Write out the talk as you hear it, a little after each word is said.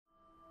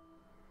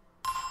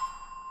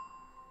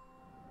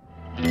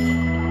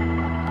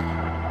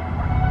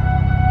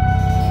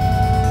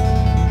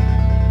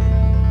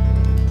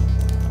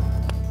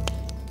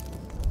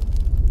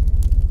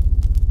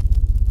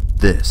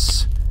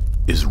This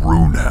is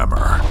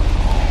Runehammer.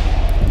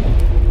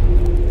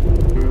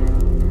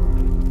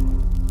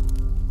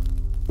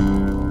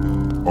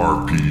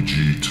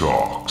 RPG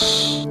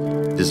Talks.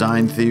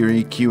 Design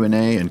theory,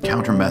 Q&A, and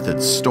counter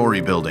methods,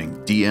 story building,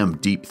 DM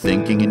deep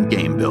thinking, and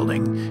game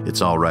building. It's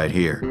all right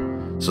here.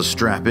 So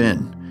strap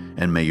in,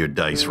 and may your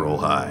dice roll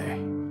high.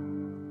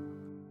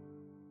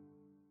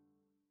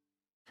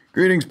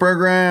 Greetings,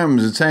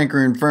 programs. It's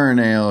Hanker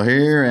Infernale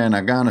here, and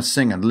I'm gonna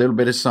sing a little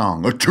bit of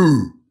song or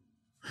two.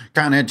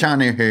 Kinda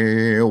Johnny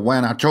here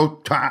when I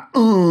choke about a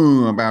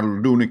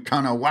loony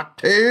kinda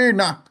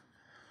watina.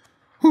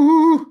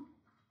 Ooh,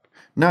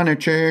 nana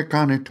chair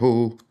kinda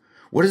toe.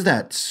 What is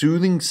that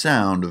soothing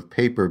sound of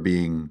paper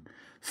being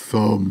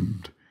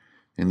thumbed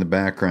in the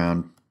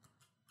background?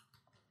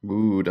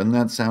 Ooh, doesn't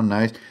that sound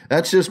nice?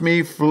 That's just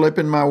me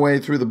flipping my way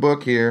through the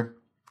book here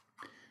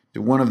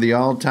to one of the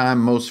all-time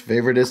most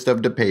favoritist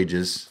of the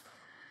pages.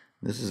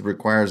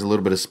 Requires a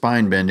little bit of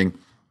spine bending.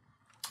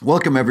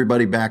 Welcome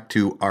everybody back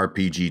to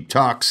RPG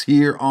Talks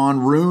here on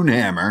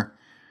Runehammer.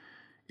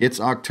 It's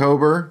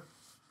October.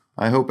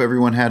 I hope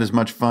everyone had as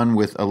much fun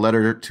with A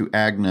Letter to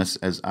Agnes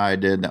as I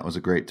did. That was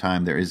a great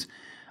time. There is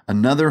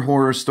another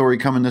horror story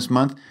coming this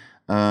month,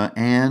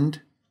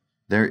 and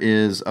there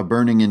is A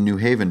Burning in New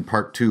Haven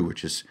Part 2,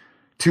 which is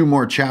 2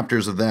 more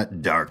chapters of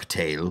that dark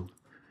tale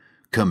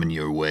coming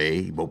your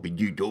way.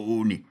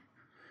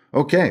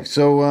 Okay,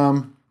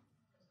 so,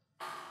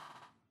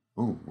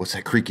 ooh, what's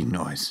that creaking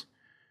noise?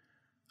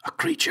 A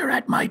creature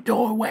at my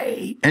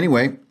doorway.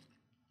 Anyway,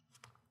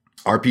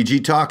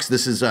 RPG Talks.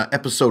 This is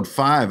episode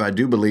 5, I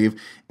do believe,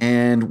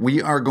 and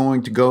we are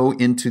going to go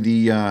into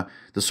the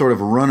sort of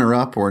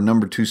runner-up or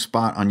number 2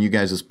 spot on you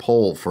guys'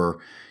 poll for,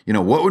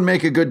 what would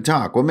make a good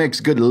talk? What makes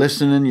good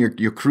listening?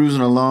 You're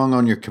cruising along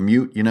on your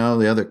commute.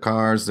 The other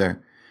cars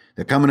they're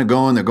coming and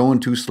going. They're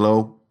going too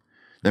slow.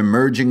 They're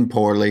merging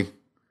poorly.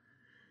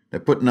 They're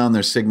putting on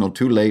their signal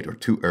too late or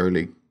too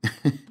early,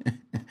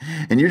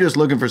 and you're just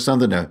looking for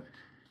something to,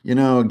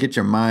 get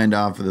your mind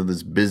off of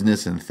this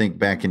business and think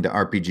back into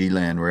RPG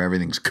land where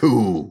everything's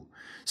cool.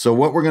 So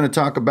what we're going to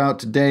talk about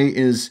today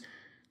is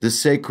the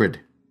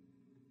sacred,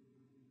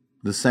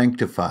 the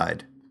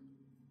sanctified,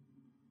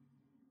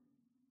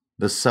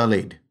 the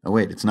sullied. Oh,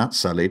 wait, it's not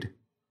sullied.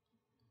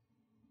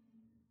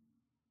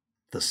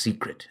 The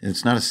secret.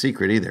 It's not a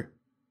secret either.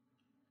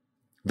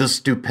 The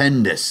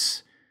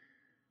stupendous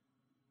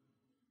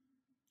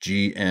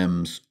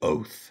GM's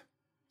Oath.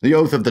 The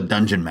Oath of the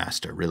Dungeon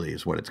Master, really,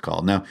 is what it's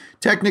called. Now,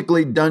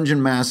 technically,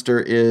 Dungeon Master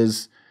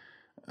is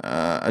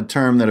a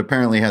term that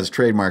apparently has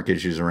trademark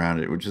issues around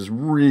it, which is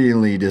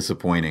really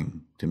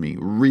disappointing to me.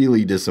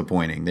 Really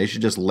disappointing. They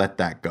should just let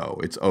that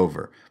go. It's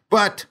over.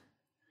 But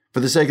for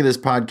the sake of this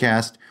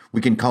podcast,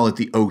 we can call it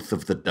the Oath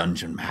of the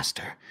Dungeon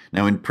Master.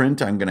 Now, in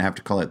print, I'm going to have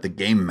to call it the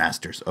Game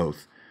Master's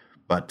Oath.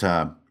 But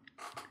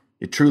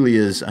it truly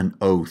is an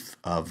oath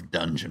of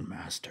Dungeon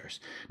Masters.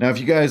 Now, if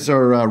you guys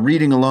are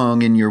reading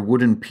along in your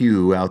wooden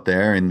pew out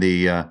there in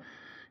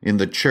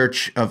the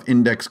Church of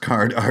Index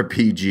Card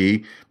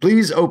RPG,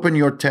 please open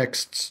your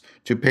texts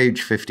to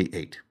page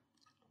 58.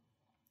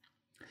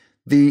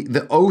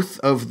 The Oath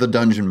of the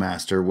Dungeon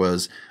Master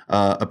was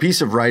a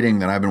piece of writing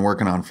that I've been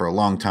working on for a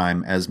long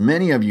time. As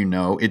many of you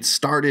know, it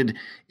started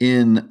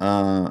in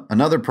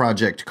another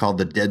project called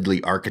The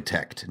Deadly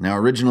Architect. Now,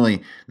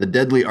 originally, The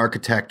Deadly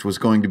Architect was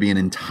going to be an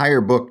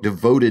entire book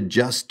devoted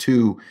just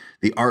to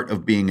the art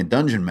of being a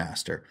dungeon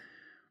master.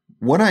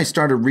 What I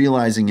started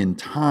realizing in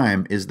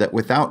time is that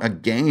without a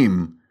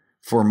game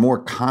for more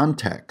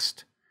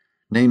context,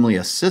 namely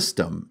a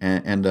system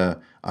and a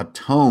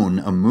tone,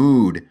 a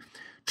mood,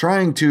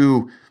 trying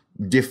to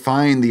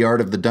define the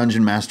art of the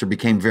dungeon master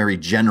became very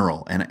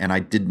general, and I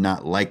did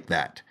not like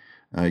that.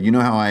 You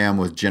know how I am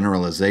with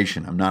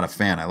generalization. I'm not a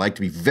fan. I like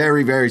to be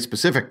very, very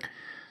specific.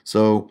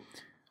 So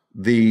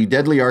the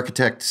Deadly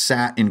Architect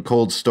sat in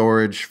cold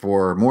storage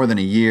for more than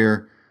a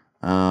year.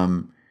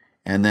 And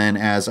then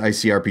as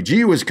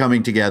ICRPG was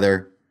coming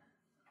together,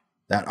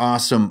 that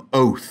awesome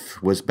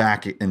oath was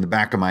back in the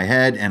back of my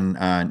head,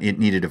 and it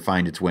needed to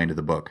find its way into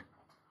the book.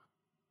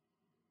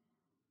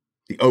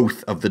 The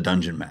Oath of the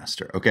Dungeon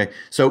Master. Okay,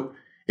 so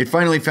it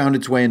finally found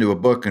its way into a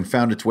book and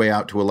found its way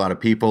out to a lot of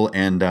people.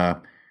 And,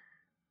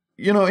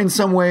 in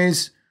some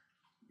ways,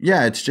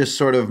 yeah, it's just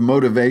sort of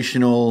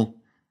motivational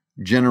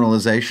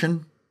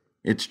generalization.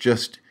 It's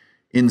just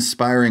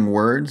inspiring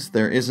words.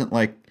 There isn't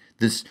like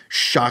this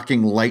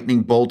shocking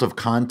lightning bolt of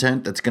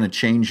content that's going to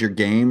change your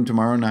game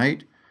tomorrow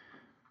night.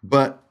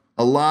 But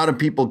a lot of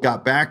people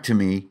got back to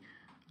me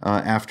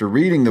after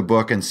reading the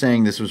book and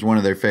saying this was one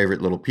of their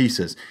favorite little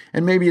pieces.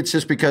 And maybe it's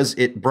just because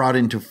it brought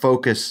into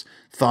focus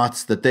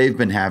thoughts that they've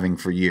been having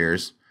for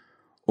years,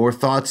 or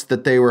thoughts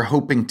that they were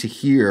hoping to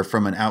hear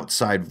from an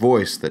outside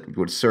voice that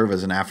would serve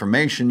as an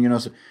affirmation.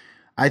 So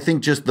I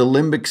think just the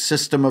limbic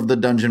system of the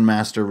Dungeon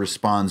Master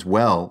responds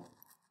well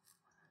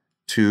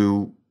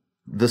to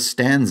the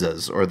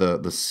stanzas or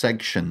the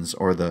sections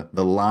or the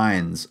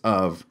lines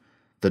of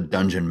the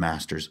Dungeon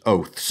Master's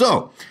Oath.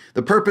 So,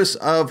 the purpose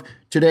of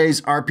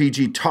today's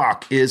RPG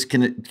talk is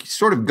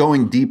sort of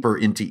going deeper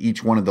into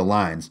each one of the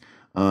lines.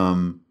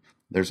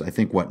 There's, I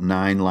think,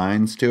 9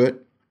 lines to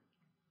it.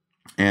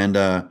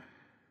 And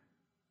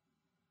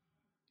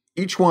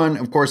each one,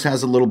 of course,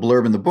 has a little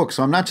blurb in the book.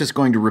 So I'm not just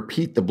going to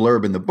repeat the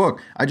blurb in the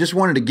book. I just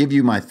wanted to give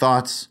you my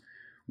thoughts,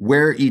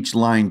 where each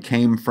line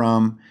came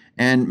from,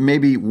 and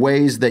maybe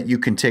ways that you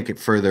can take it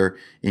further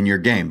in your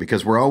game.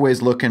 Because we're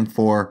always looking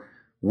for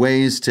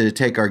ways to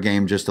take our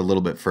game just a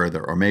little bit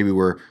further. Or maybe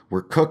we're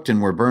cooked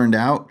and we're burned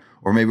out.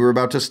 Or maybe we're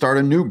about to start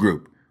a new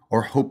group.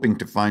 Or hoping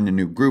to find a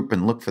new group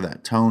and look for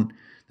that tone.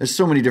 There's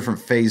so many different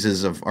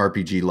phases of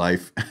RPG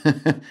life.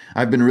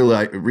 I've been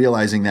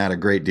realizing that a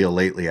great deal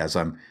lately as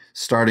I'm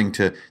starting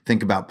to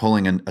think about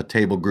pulling a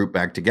table group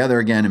back together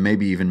again, and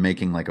maybe even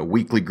making like a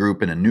weekly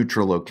group in a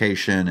neutral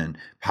location and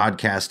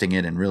podcasting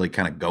it and really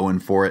kind of going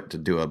for it to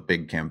do a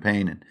big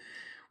campaign. And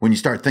when you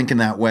start thinking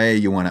that way,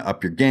 you want to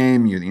up your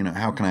game. You know,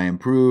 how can I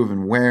improve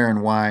and where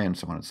and why and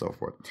so on and so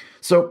forth.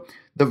 So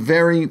the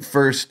very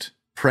first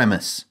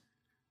premise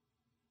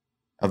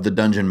of the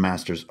Dungeon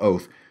Master's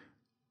Oath: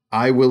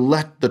 I will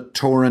let the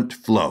torrent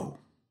flow.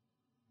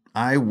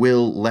 I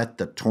will let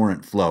the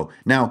torrent flow.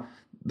 Now,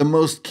 the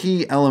most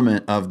key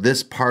element of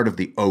this part of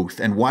the oath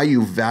and why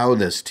you vow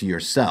this to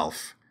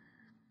yourself,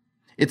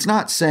 it's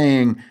not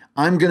saying,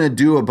 I'm going to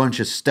do a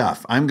bunch of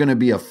stuff. I'm going to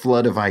be a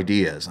flood of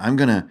ideas. I'm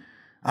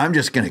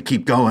just going to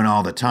keep going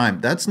all the time.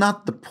 That's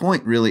not the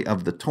point really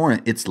of the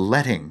torrent. It's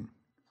letting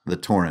the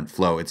torrent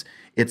flow.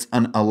 It's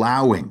an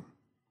allowing.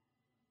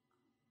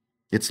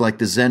 It's like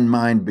the Zen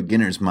mind,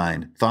 beginner's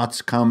mind.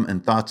 Thoughts come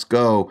and thoughts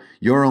go.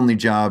 Your only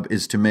job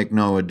is to make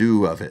no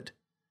ado of it,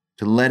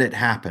 to let it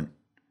happen.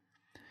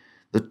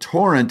 The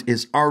torrent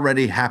is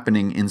already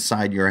happening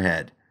inside your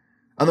head.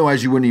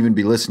 Otherwise, you wouldn't even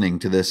be listening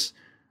to this.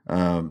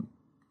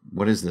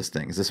 What is this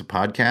thing? Is this a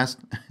podcast?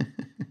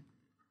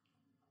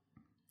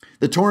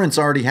 The torrent's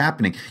already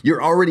happening.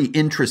 You're already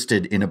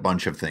interested in a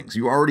bunch of things.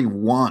 You already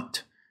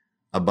want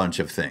a bunch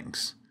of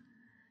things.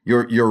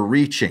 You're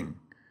reaching.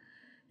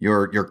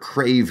 You're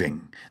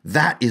craving.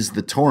 That is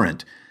the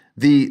torrent.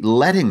 The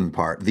letting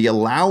part, the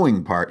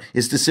allowing part,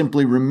 is to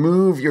simply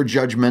remove your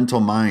judgmental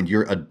mind,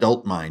 your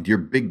adult mind, your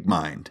big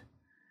mind,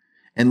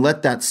 and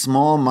let that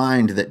small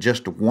mind that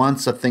just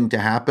wants a thing to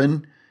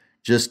happen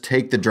just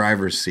take the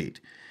driver's seat.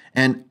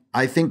 And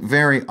I think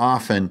very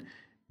often,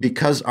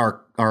 because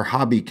our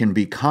hobby can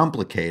be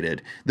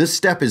complicated, this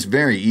step is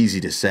very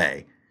easy to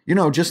say. You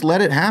know, just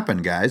let it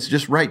happen, guys.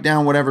 Just write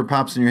down whatever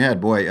pops in your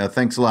head. Boy,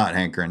 thanks a lot,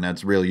 Hankerin.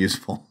 That's real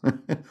useful.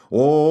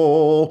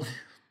 Oh.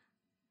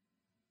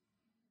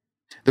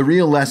 The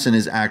real lesson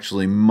is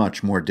actually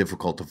much more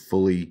difficult to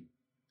fully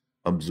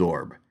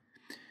absorb.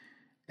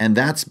 And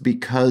that's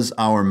because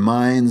our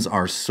minds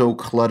are so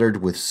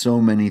cluttered with so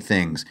many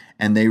things,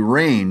 and they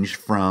range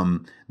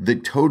from the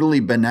totally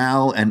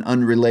banal and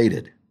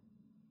unrelated.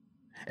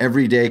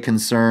 Everyday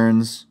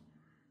concerns,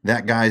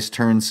 that guy's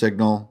turn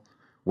signal,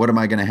 what am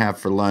I going to have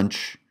for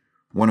lunch,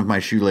 one of my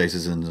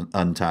shoelaces is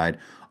untied,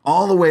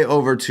 all the way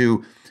over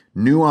to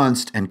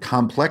nuanced and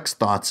complex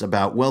thoughts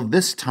about, well,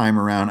 this time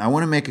around, I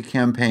want to make a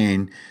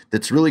campaign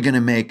that's really going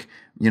to make,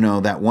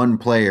 that one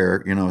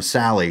player,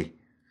 Sally,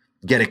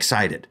 get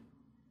excited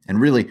and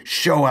really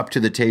show up to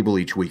the table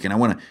each week. And I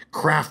want to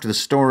craft the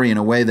story in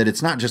a way that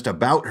it's not just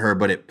about her,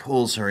 but it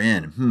pulls her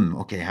in.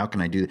 Okay, how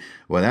can I do that?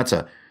 Well,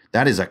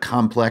 that is a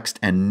complex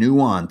and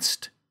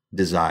nuanced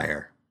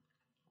desire.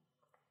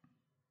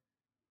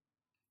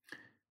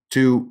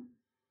 To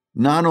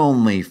not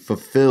only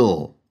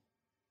fulfill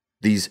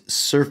these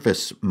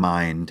surface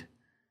mind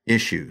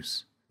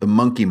issues, the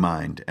monkey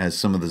mind, as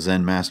some of the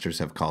Zen masters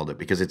have called it,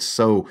 because it's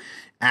so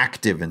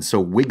active and so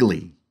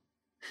wiggly,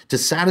 to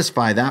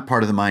satisfy that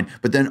part of the mind,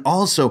 but then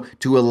also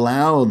to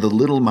allow the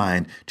little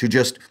mind to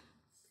just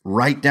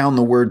write down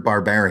the word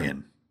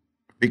barbarian,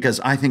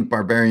 because I think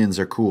barbarians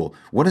are cool.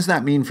 What does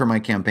that mean for my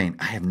campaign?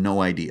 I have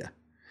no idea.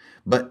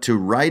 But to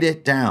write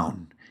it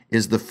down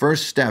is the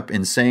first step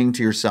in saying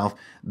to yourself,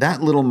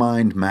 that little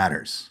mind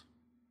matters.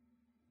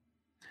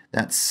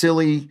 That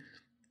silly,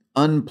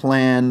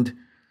 unplanned,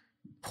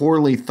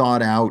 poorly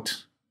thought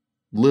out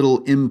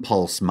little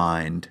impulse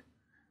mind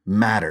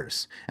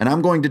matters. And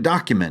I'm going to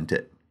document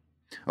it.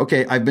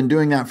 Okay, I've been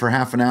doing that for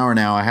half an hour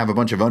now. I have a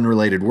bunch of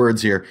unrelated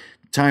words here.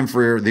 Time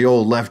for the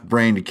old left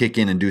brain to kick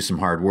in and do some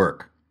hard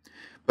work.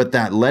 But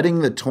that letting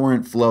the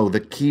torrent flow, the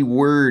key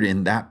word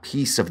in that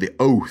piece of the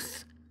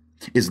oath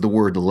is the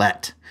word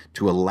let,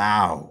 to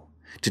allow,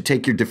 to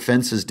take your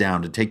defenses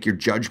down, to take your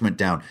judgment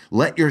down.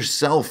 Let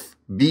yourself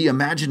be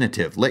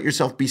imaginative. Let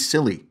yourself be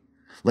silly.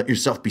 Let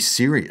yourself be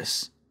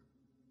serious.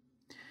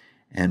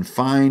 And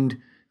find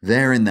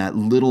there in that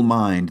little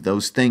mind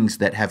those things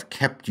that have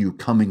kept you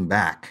coming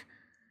back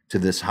to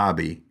this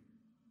hobby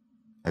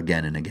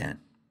again and again.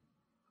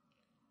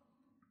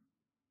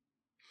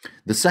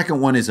 The second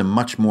one is a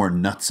much more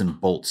nuts and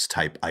bolts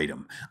type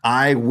item.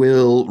 I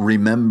will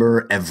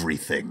remember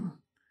everything.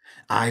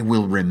 I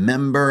will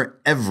remember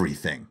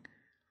everything.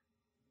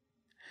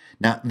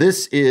 Now,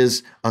 this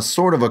is a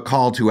sort of a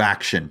call to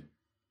action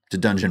to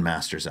dungeon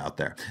masters out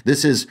there.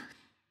 This is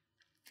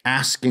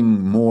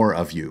asking more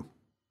of you.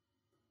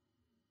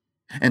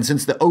 And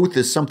since the oath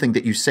is something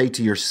that you say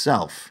to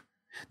yourself,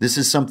 this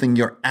is something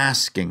you're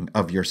asking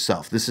of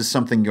yourself. This is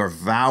something you're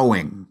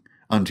vowing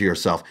unto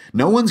yourself.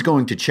 No one's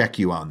going to check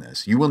you on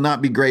this. You will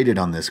not be graded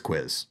on this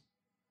quiz.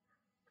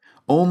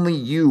 Only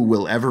you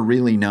will ever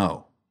really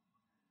know.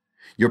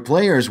 Your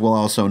players will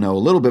also know a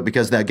little bit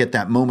because they'll get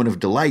that moment of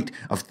delight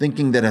of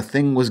thinking that a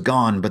thing was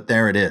gone, but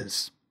there it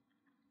is.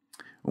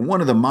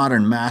 One of the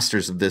modern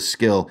masters of this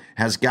skill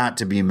has got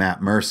to be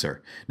Matt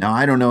Mercer. Now,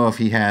 I don't know if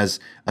he has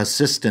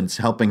assistants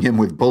helping him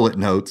with bullet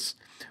notes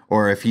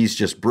or if he's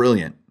just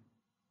brilliant.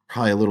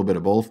 Probably a little bit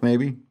of both,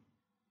 maybe.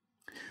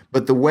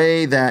 But the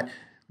way that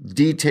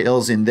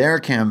details in their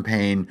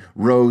campaign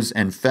rose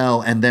and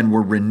fell and then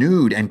were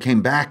renewed and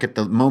came back at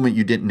the moment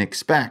you didn't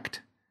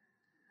expect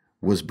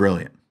was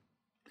brilliant.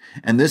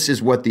 And this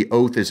is what the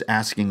oath is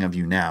asking of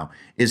you now,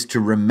 is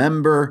to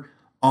remember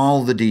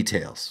all the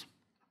details.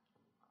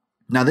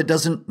 Now, that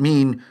doesn't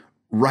mean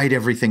write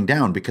everything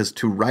down, because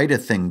to write a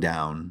thing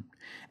down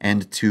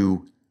and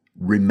to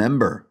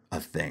remember a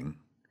thing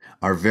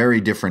are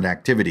very different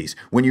activities.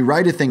 When you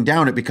write a thing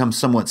down, it becomes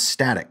somewhat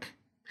static.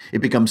 It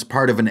becomes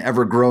part of an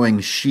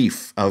ever-growing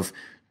sheaf of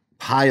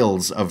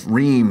piles of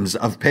reams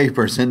of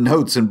papers and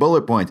notes and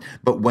bullet points.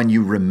 But when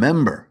you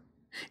remember,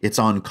 it's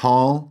on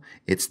call,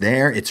 it's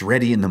there, it's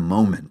ready in the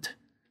moment.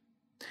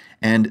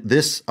 And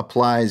this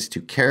applies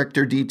to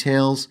character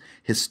details,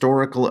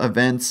 historical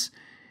events,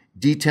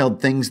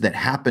 detailed things that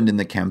happened in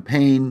the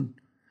campaign,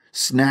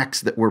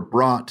 snacks that were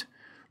brought,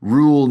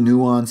 rule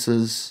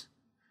nuances,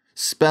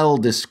 spell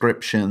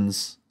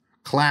descriptions,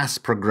 class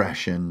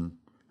progression,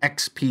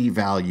 XP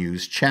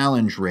values,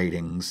 challenge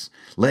ratings,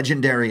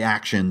 legendary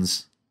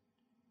actions.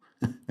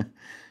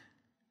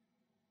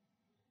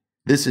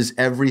 This is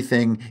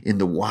everything in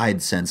the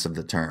wide sense of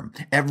the term.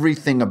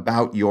 Everything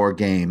about your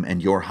game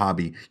and your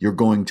hobby you're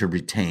going to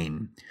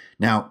retain.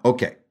 Now,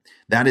 okay,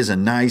 that is a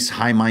nice,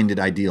 high-minded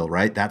ideal,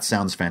 right? That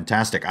sounds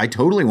fantastic. I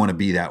totally want to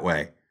be that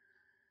way.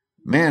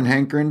 Man,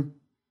 hankering,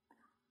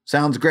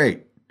 sounds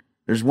great.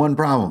 There's one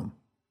problem.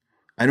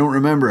 I don't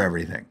remember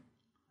everything.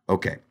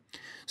 Okay,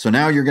 so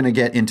now you're going to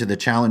get into the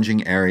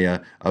challenging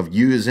area of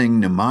using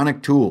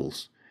mnemonic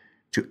tools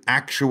to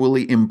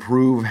actually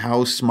improve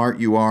how smart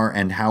you are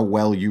and how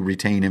well you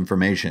retain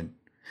information.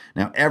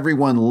 Now,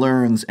 everyone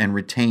learns and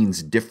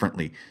retains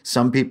differently.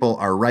 Some people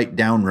are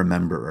write-down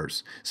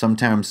rememberers.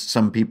 Sometimes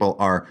some people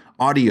are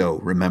audio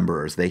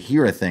rememberers. They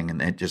hear a thing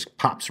and it just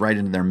pops right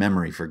into their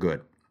memory for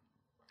good.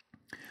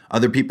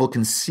 Other people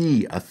can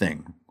see a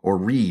thing or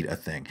read a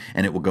thing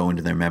and it will go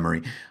into their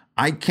memory.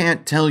 I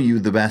can't tell you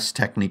the best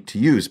technique to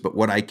use, but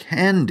what I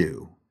can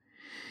do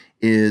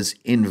is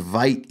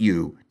invite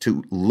you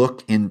to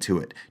look into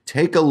it.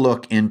 Take a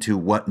look into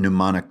what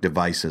mnemonic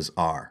devices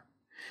are.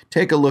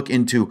 Take a look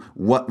into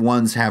what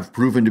ones have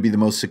proven to be the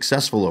most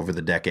successful over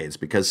the decades,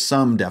 because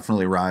some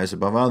definitely rise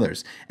above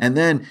others. And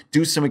then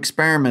do some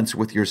experiments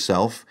with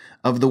yourself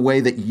of the way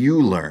that you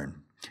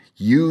learn.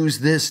 Use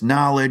this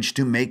knowledge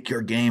to make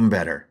your game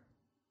better.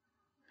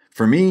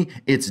 For me,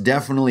 it's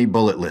definitely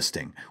bullet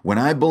listing. When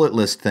I bullet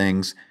list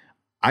things,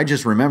 I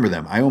just remember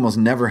them. I almost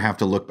never have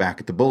to look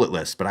back at the bullet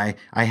list, but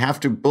I have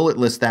to bullet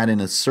list that in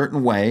a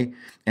certain way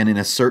and in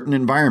a certain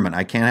environment.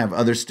 I can't have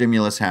other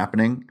stimulus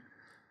happening.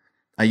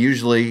 I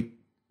usually,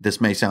 this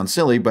may sound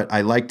silly, but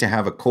I like to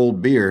have a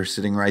cold beer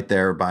sitting right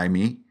there by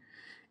me.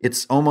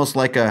 It's almost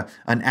like an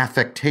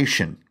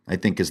affectation, I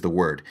think is the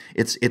word.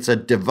 It's a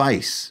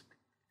device.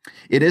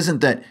 It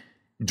isn't that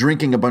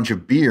drinking a bunch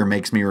of beer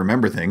makes me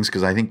remember things,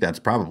 because I think that's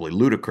probably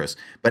ludicrous.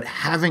 But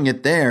having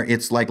it there,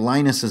 it's like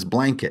Linus's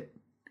blanket.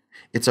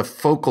 It's a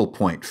focal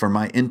point for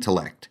my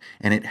intellect,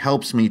 and it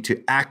helps me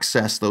to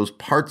access those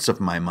parts of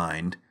my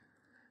mind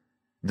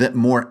that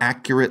more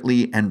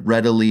accurately and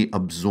readily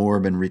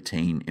absorb and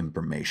retain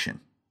information.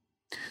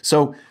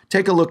 So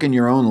take a look in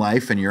your own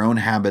life and your own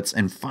habits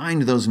and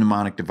find those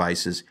mnemonic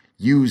devices,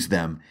 use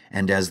them,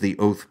 and as the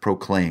oath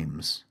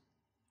proclaims,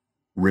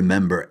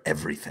 remember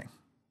everything.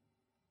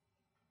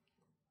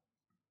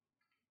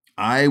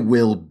 I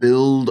will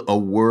build a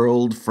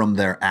world from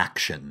their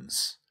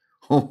actions.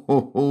 Ho,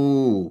 ho,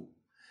 ho.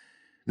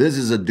 This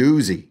is a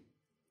doozy.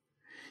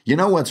 You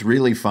know what's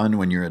really fun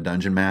when you're a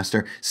dungeon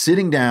master?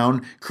 Sitting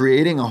down,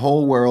 creating a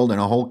whole world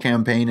and a whole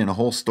campaign and a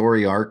whole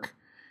story arc,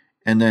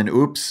 and then,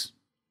 oops,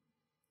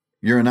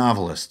 you're a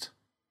novelist.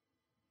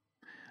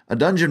 A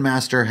dungeon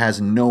master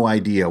has no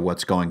idea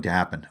what's going to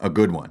happen, a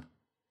good one.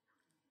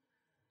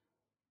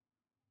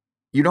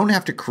 You don't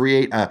have to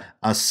create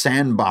a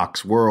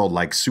sandbox world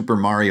like Super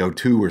Mario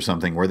 2 or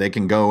something where they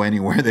can go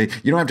anywhere.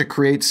 You don't have to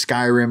create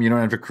Skyrim. You don't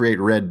have to create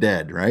Red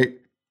Dead, right?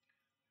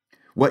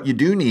 What you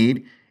do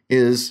need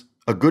is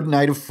a good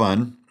night of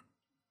fun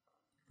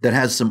that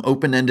has some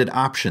open-ended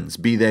options,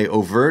 be they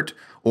overt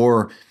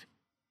or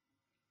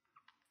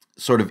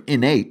sort of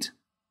innate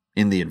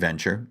in the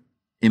adventure,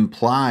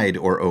 implied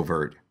or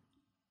overt.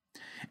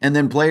 And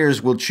then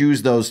players will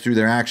choose those through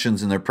their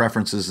actions and their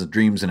preferences,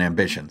 dreams, and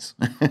ambitions.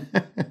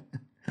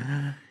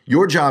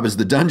 Your job as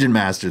the dungeon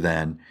master,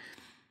 then,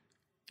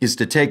 is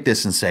to take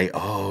this and say,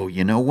 oh,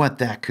 you know what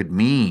that could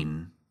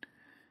mean?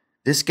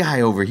 This guy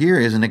over here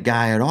isn't a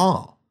guy at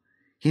all.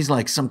 He's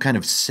like some kind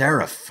of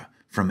seraph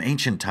from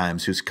ancient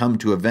times who's come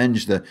to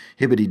avenge the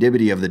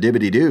hibbity-dibbity of the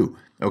dibbity-doo.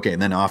 Okay,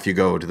 and then off you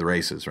go to the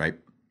races, right?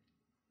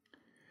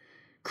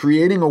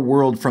 Creating a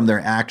world from their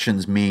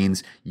actions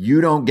means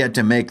you don't get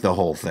to make the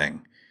whole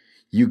thing.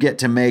 You get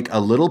to make a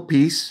little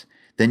piece,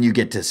 then you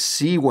get to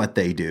see what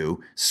they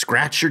do,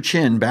 scratch your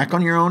chin back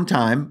on your own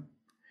time,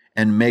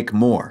 and make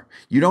more.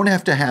 You don't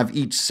have to have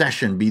each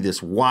session be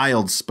this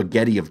wild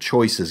spaghetti of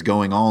choices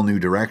going all new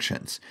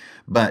directions.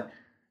 But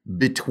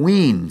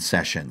between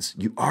sessions,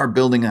 you are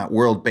building that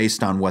world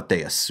based on what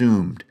they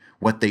assumed,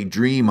 what they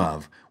dream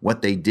of,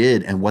 what they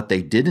did and what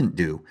they didn't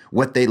do,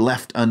 what they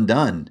left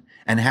undone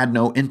and had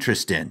no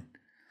interest in,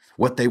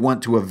 what they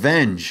want to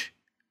avenge.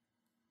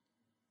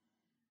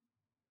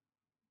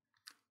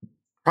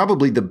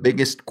 Probably the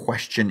biggest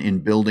question in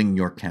building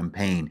your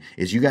campaign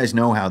is, you guys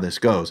know how this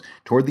goes.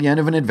 Toward the end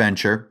of an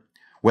adventure,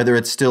 whether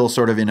it's still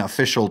sort of in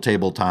official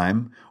table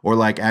time or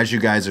like as you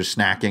guys are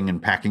snacking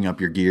and packing up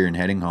your gear and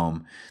heading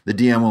home, the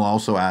DM will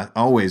also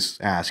always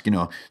ask,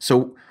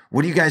 so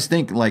what do you guys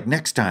think like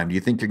next time? Do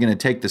you think you're going to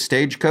take the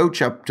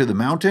stagecoach up to the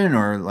mountain,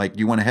 or like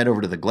you want to head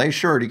over to the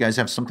glacier, or do you guys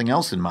have something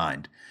else in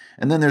mind?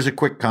 And then there's a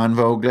quick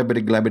convo,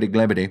 glebity, glebity,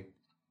 glebity.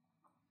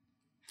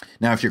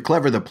 Now, if you're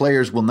clever, the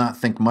players will not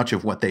think much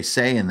of what they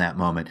say in that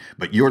moment,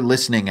 but you're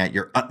listening at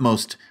your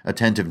utmost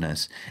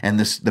attentiveness. And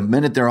the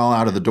minute they're all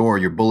out of the door,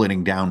 you're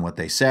bulleting down what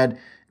they said,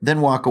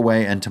 then walk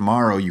away, and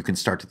tomorrow you can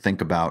start to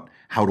think about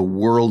how to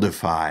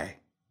worldify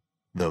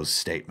those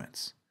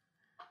statements.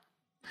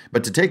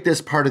 But to take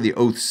this part of the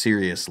oath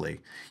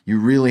seriously, you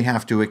really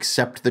have to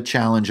accept the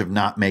challenge of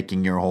not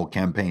making your whole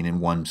campaign in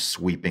one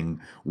sweeping,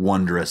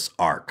 wondrous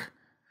arc.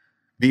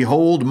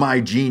 Behold my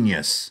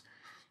genius.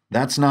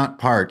 That's not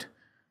part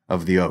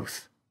of the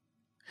oath.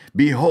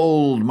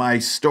 Behold my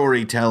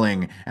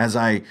storytelling as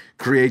I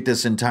create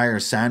this entire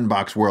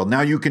sandbox world.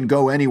 Now you can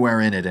go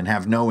anywhere in it and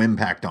have no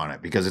impact on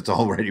it because it's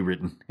already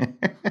written.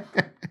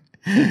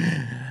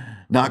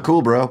 Not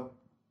cool, bro.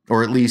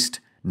 Or at least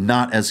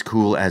not as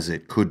cool as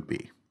it could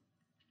be.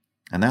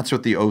 And that's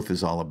what the oath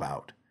is all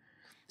about.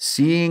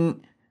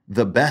 Seeing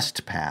the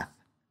best path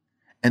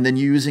and then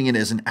using it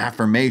as an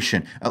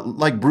affirmation.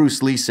 Like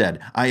Bruce Lee said,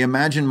 I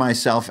imagine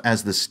myself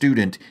as the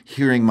student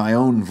hearing my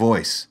own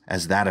voice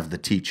as that of the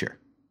teacher.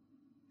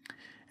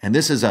 And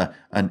this is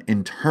an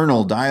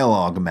internal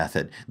dialogue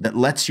method that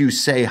lets you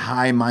say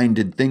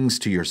high-minded things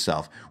to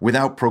yourself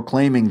without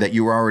proclaiming that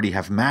you already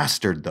have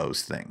mastered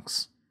those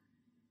things.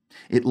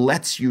 It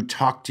lets you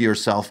talk to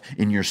yourself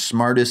in your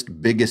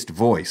smartest, biggest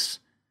voice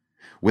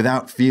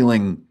without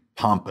feeling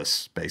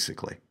pompous,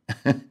 basically.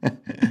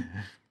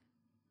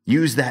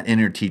 Use that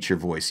inner teacher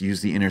voice,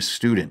 use the inner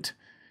student,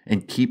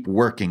 and keep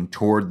working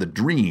toward the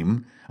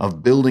dream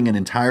of building an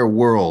entire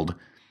world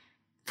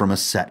from a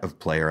set of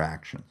player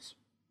actions.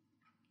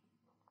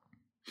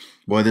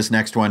 Boy, this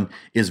next one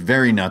is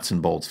very nuts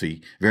and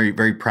boltsy, very,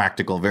 very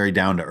practical, very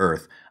down to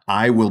earth.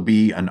 I will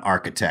be an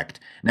architect.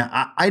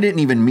 Now, I didn't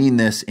even mean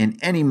this in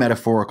any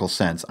metaphorical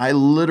sense. I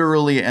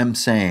literally am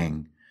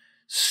saying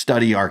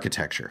study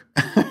architecture.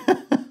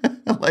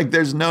 Like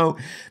there's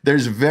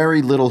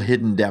very little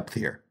hidden depth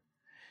here.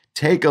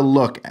 Take a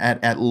look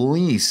at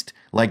least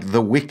like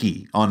the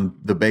wiki on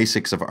the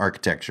basics of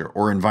architecture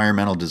or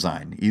environmental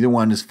design. Either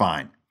one is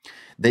fine.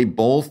 They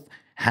both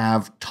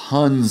have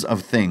tons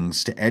of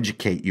things to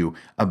educate you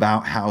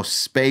about how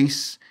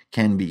space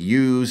can be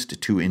used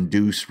to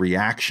induce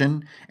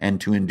reaction and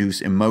to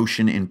induce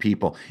emotion in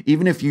people.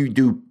 Even if you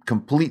do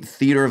complete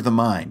theater of the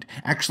mind,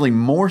 actually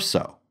more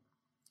so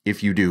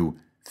if you do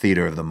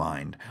theater of the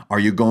mind, are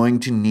you going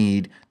to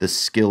need the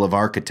skill of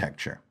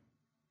architecture?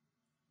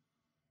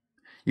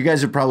 You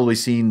guys have probably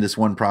seen this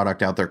one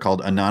product out there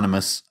called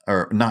Anomalous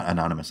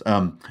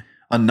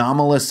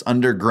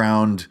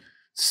Underground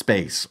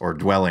Space or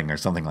Dwelling or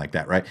something like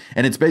that, right?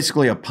 And it's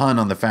basically a pun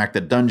on the fact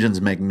that dungeons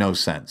make no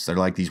sense. They're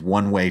like these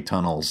one-way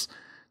tunnels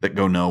that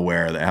go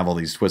nowhere, that have all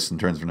these twists and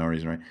turns for no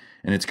reason, right?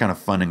 And it's kind of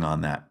funning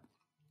on that.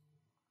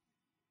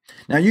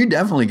 Now, you're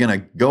definitely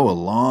going to go a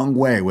long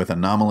way with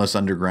anomalous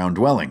underground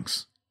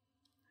dwellings.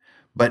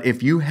 But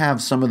if you have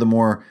some of the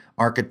more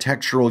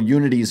architectural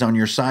unities on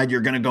your side,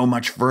 you're going to go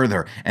much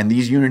further. And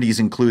these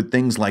unities include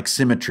things like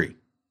symmetry.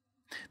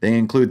 They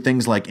include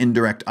things like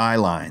indirect eye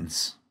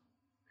lines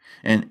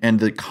and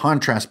the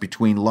contrast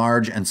between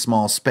large and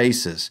small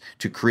spaces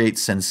to create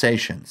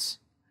sensations.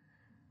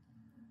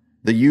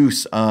 The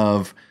use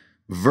of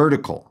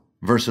vertical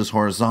versus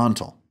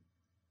horizontal.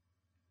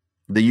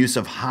 The use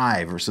of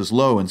high versus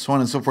low, and so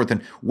on and so forth,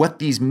 and what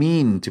these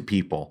mean to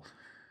people.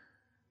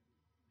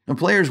 And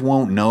players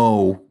won't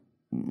know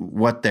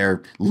what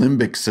their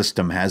limbic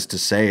system has to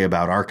say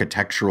about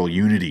architectural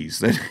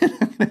unities.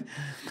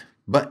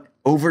 But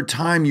over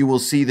time, you will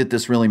see that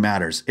this really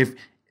matters.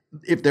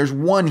 If there's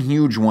one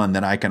huge one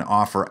that I can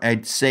offer,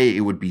 I'd say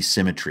it would be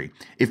symmetry.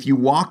 If you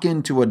walk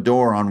into a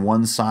door on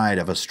one side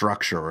of a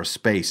structure or a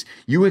space,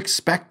 you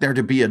expect there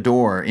to be a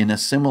door in a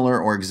similar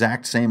or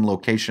exact same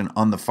location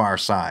on the far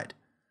side.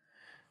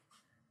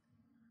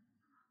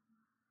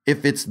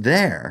 if it's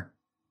there,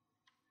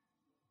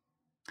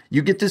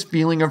 you get this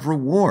feeling of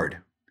reward.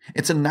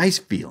 It's a nice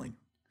feeling.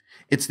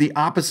 It's the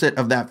opposite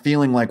of that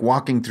feeling like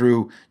walking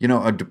through,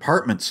 a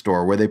department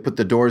store where they put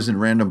the doors in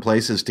random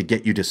places to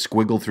get you to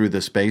squiggle through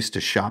the space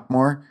to shop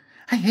more.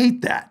 I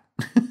hate that.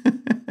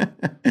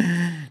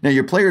 Now,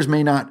 your players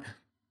may not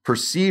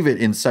perceive it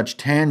in such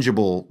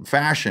tangible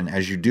fashion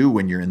as you do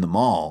when you're in the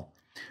mall,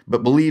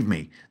 but believe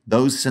me,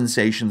 those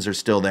sensations are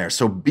still there.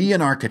 So be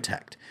an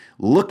architect.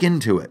 Look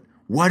into it.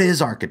 What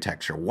is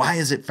architecture? Why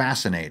is it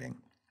fascinating?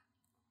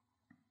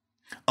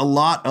 A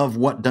lot of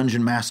what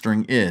dungeon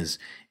mastering is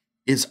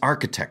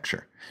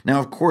architecture. Now,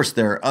 of course,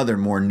 there are other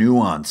more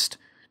nuanced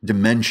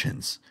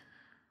dimensions,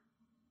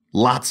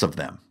 lots of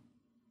them.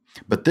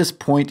 But this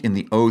point in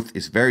the oath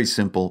is very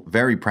simple,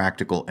 very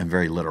practical, and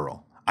very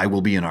literal. I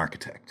will be an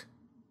architect.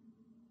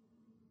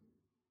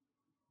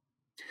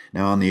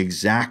 Now, on the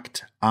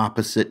exact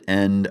opposite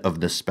end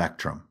of the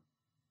spectrum,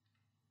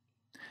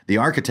 the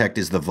architect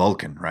is the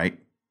Vulcan, right?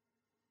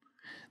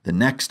 The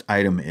next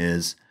item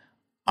is,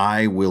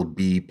 I will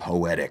be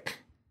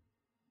poetic.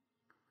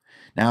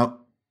 Now,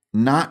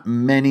 not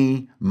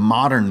many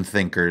modern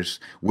thinkers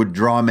would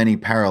draw many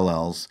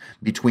parallels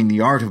between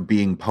the art of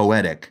being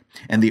poetic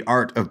and the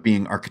art of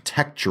being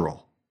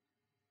architectural.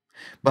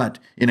 But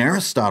in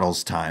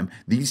Aristotle's time,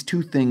 these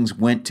two things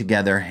went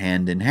together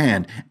hand in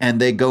hand, and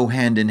they go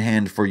hand in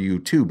hand for you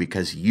too,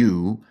 because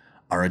you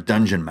are a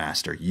dungeon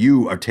master.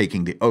 You are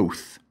taking the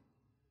oath.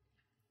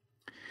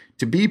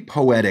 To be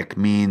poetic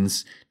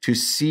means to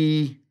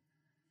see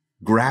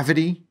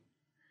gravity,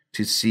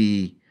 to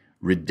see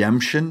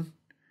redemption,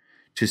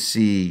 to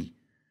see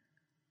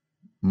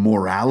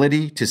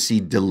morality, to see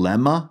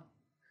dilemma,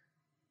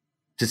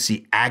 to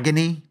see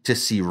agony, to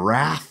see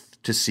wrath,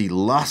 to see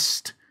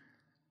lust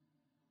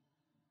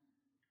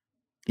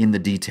in the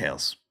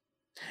details.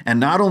 And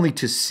not only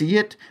to see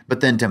it, but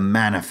then to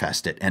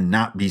manifest it and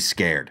not be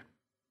scared.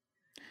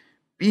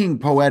 Being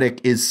poetic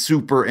is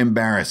super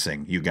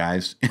embarrassing, you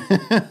guys.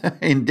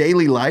 In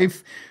daily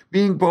life,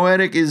 being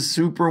poetic is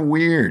super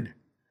weird.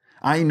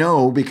 I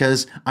know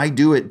because I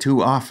do it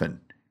too often.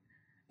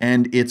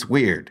 And it's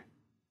weird.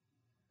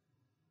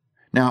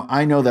 Now,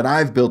 I know that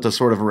I've built a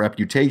sort of a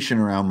reputation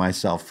around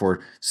myself for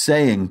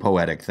saying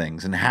poetic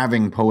things and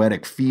having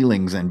poetic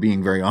feelings and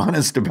being very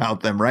honest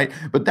about them, right?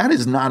 But that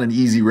is not an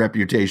easy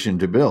reputation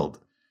to build.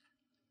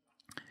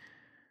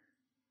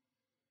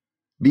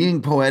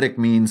 Being poetic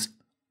means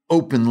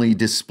openly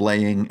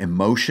displaying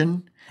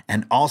emotion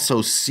and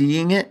also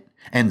seeing it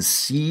and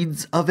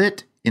seeds of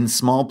it in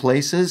small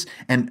places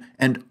and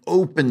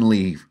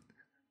openly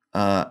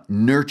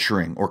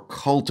nurturing or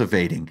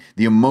cultivating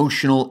the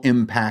emotional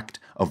impact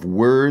of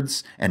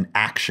words and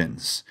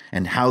actions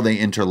and how they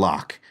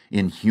interlock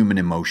in human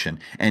emotion.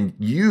 And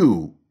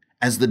you,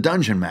 as the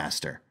dungeon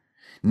master,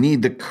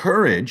 need the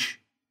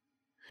courage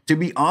to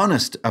be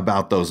honest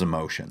about those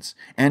emotions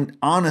and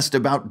honest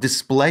about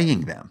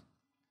displaying them.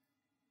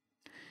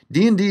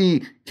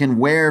 D&D can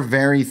wear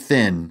very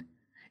thin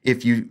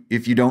if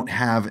you don't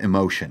have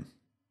emotion.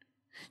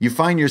 You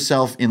find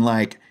yourself in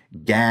like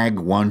gag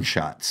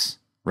one-shots,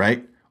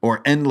 right?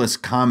 Or endless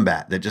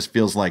combat that just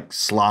feels like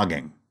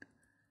slogging.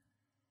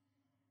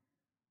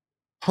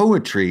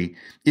 Poetry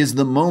is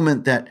the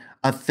moment that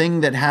a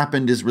thing that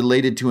happened is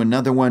related to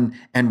another one,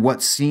 and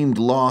what seemed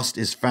lost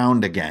is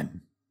found again.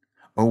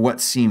 Or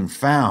what seemed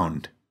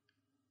found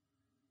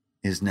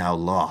is now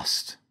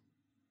lost.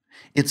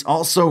 It's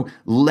also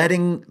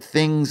letting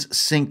things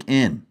sink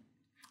in.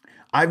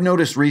 I've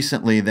noticed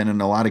recently that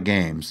in a lot of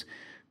games,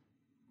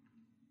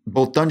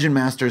 both dungeon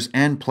masters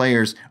and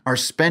players are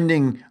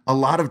spending a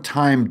lot of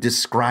time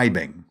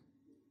describing.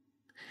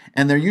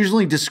 And they're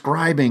usually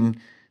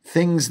describing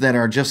things that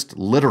are just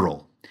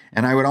literal.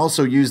 And I would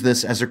also use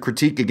this as a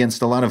critique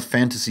against a lot of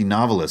fantasy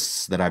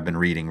novelists that I've been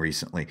reading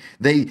recently.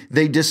 They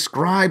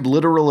describe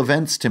literal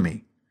events to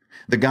me.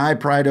 The guy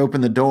pried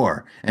open the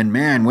door, and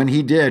man, when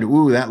he did,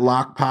 that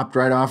lock popped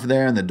right off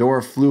there and the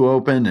door flew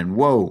open, and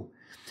whoa.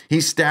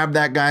 He stabbed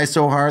that guy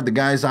so hard the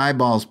guy's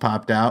eyeballs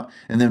popped out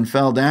and then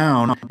fell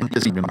down.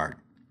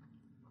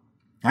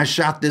 I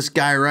shot this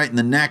guy right in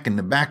the neck, and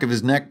the back of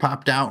his neck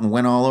popped out and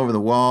went all over the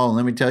wall. And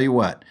let me tell you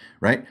what,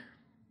 right?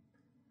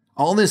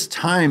 All this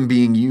time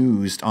being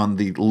used on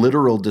the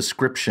literal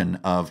description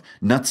of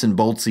nuts and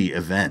boltsy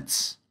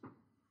events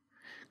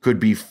could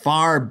be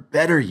far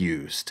better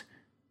used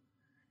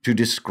to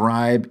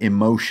describe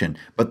emotion.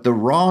 But the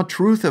raw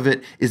truth of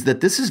it is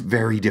that this is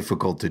very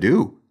difficult to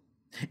do.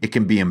 It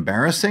can be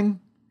embarrassing,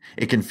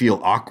 it can feel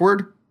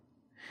awkward,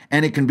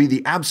 and it can be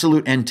the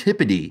absolute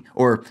antipode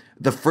or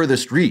the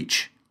furthest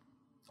reach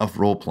of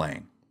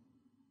role-playing.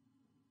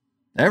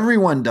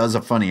 Everyone does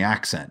a funny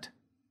accent,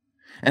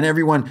 and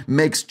everyone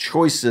makes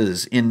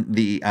choices in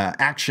the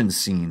action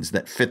scenes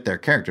that fit their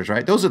characters,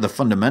 right? Those are the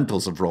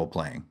fundamentals of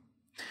role-playing.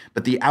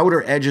 But the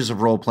outer edges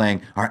of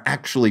role-playing are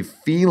actually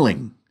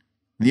feeling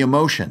the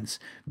emotions,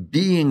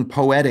 being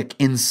poetic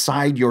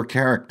inside your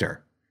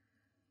character,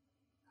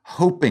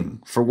 hoping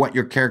for what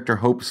your character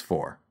hopes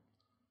for,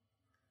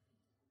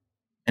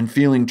 and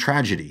feeling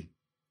tragedy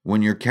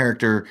when your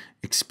character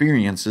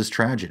experiences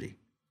tragedy.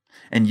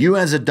 And you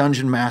as a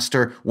dungeon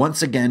master,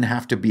 once again,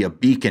 have to be a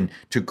beacon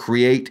to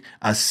create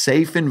a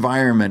safe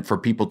environment for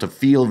people to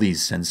feel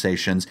these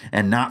sensations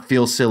and not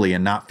feel silly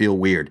and not feel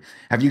weird.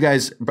 Have you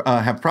guys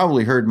have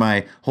probably heard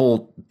my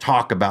whole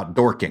talk about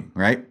dorking,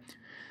 right?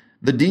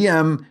 The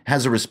DM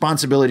has a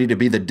responsibility to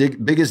be the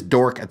biggest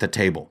dork at the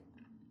table.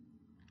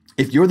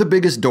 If you're the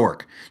biggest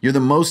dork, you're the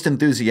most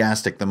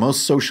enthusiastic, the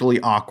most socially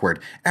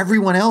awkward,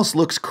 everyone else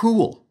looks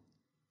cool.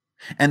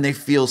 And they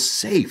feel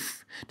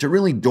safe to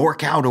really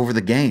dork out over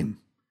the game.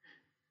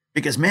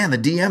 Because, man, the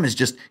DM is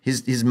just,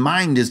 his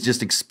mind is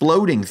just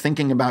exploding,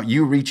 thinking about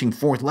you reaching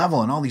 4th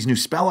level and all these new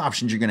spell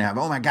options you're going to have.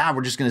 Oh, my God,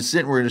 we're just going to sit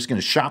and we're just going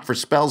to shop for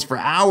spells for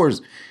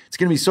hours. It's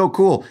going to be so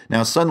cool.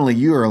 Now, suddenly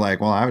you are like,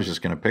 well, I was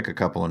just going to pick a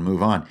couple and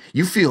move on.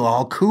 You feel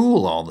all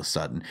cool all of a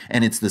sudden.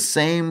 And it's the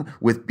same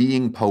with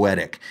being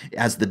poetic.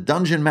 As the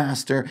dungeon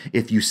master,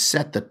 if you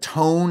set the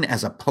tone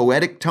as a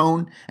poetic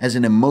tone, as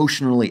an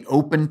emotionally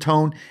open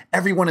tone,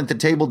 everyone at the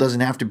table doesn't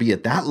have to be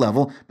at that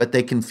level, but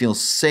they can feel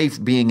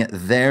safe being at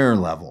their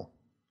level.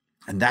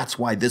 And that's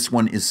why this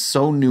one is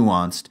so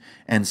nuanced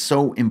and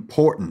so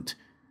important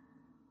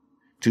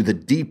to the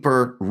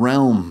deeper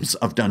realms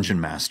of dungeon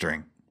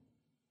mastering.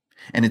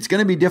 And it's going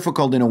to be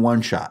difficult in a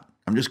one-shot.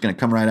 I'm just going to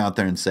come right out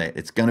there and say it.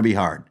 It's going to be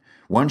hard.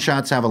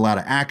 One-shots have a lot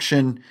of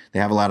action. They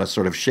have a lot of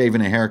sort of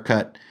shaving a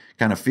haircut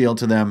kind of feel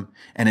to them.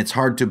 And it's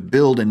hard to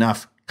build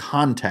enough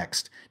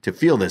context to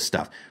feel this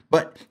stuff.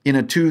 But in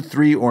a 2,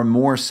 3, or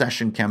more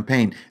session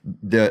campaign,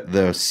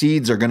 the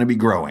seeds are going to be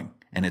growing.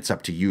 And it's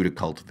up to you to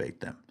cultivate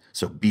them.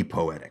 So be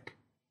poetic.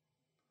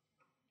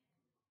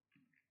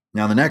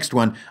 Now, the next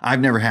one I've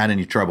never had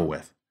any trouble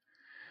with.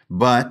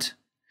 But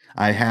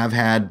I have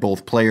had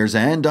both players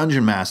and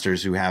dungeon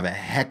masters who have a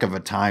heck of a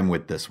time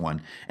with this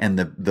one. And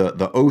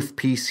the oath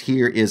piece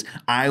here is,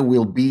 I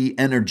will be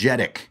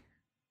energetic.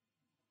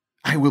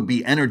 I will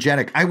be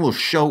energetic. I will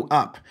show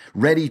up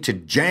ready to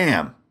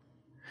jam.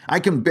 I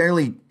can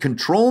barely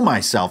control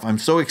myself. I'm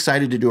so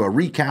excited to do a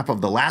recap of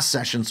the last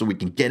session so we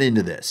can get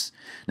into this.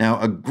 Now,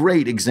 a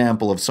great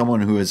example of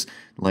someone who is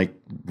like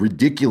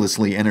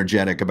ridiculously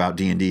energetic about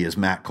D&D is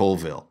Matt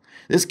Colville.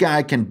 This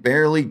guy can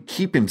barely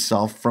keep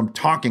himself from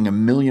talking a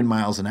million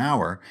miles an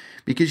hour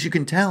because you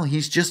can tell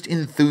he's just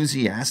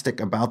enthusiastic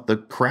about the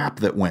crap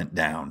that went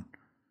down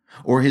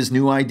or his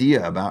new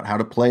idea about how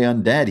to play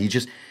undead.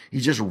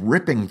 He's just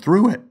ripping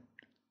through it.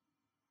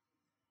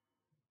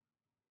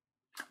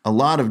 A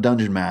lot of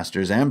dungeon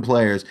masters and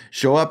players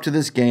show up to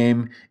this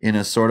game in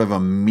a sort of a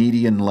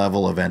median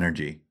level of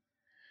energy.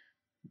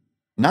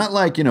 Not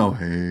like,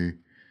 hey,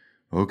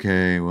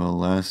 okay, well,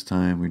 last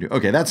time we do.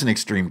 Okay, that's an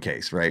extreme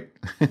case, right?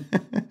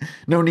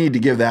 No need to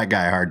give that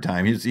guy a hard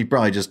time. He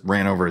probably just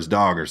ran over his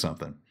dog or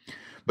something.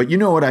 But you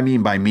know what I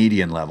mean by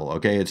median level,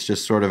 okay? It's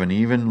just sort of an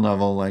even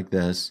level like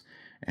this.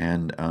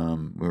 And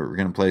we're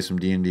going to play some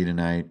D&D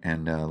tonight.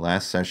 And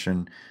last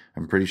session,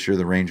 I'm pretty sure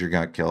the ranger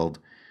got killed.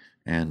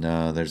 And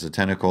there's a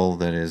tentacle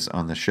that is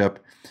on the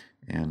ship.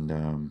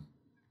 And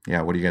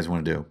yeah, what do you guys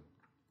want to do?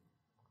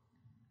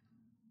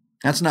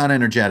 That's not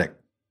energetic.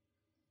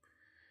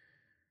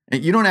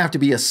 You don't have to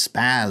be a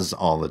spaz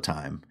all the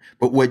time.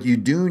 But what you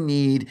do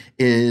need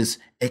is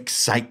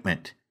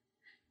excitement.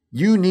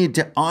 You need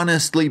to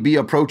honestly be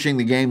approaching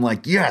the game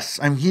like, yes,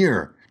 I'm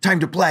here. Time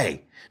to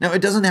play. Now,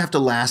 it doesn't have to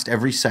last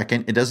every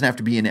second. It doesn't have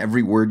to be in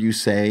every word you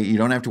say. You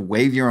don't have to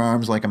wave your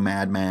arms like a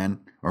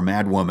madman or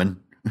madwoman.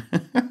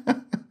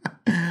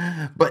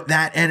 But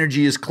that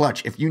energy is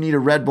clutch. If you need a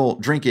Red Bull,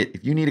 drink it.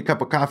 If you need a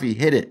cup of coffee,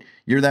 hit it.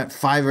 You're that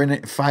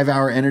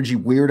 5-hour energy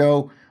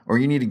weirdo, or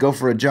you need to go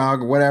for a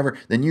jog or whatever,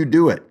 then you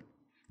do it.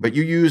 But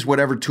you use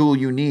whatever tool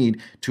you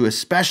need to,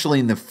 especially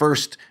in the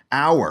first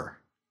hour,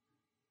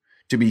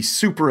 to be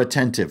super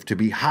attentive, to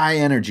be high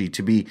energy,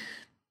 to be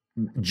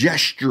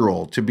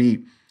gestural, to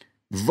be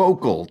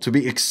vocal, to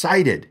be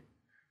excited.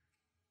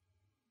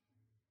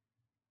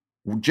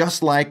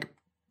 Just like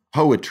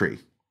poetry.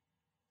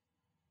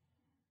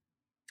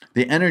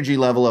 The energy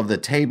level of the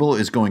table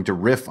is going to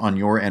riff on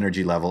your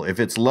energy level. If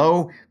it's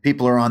low,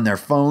 people are on their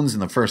phones in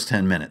the first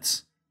 10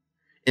 minutes.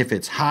 If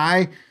it's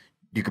high,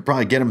 you could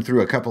probably get them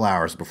through a couple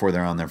hours before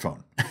they're on their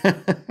phone.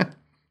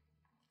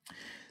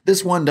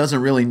 This one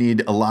doesn't really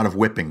need a lot of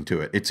whipping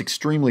to it. It's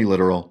extremely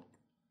literal,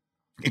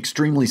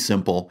 extremely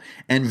simple,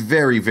 and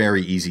very,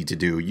 very easy to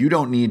do. You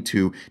don't need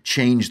to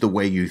change the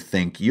way you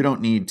think. You don't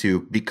need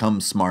to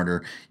become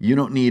smarter. You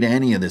don't need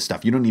any of this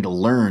stuff. You don't need to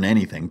learn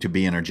anything to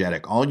be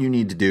energetic. All you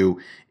need to do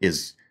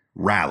is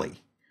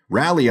rally.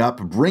 Rally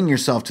up, bring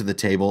yourself to the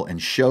table,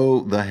 and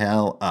show the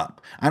hell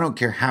up. I don't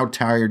care how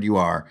tired you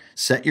are.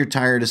 Set your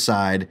tired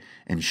aside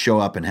and show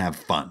up and have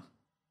fun.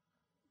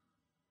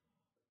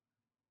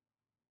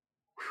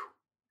 Whew.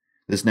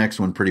 This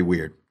next one, pretty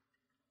weird.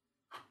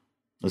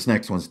 This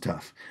next one's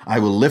tough. I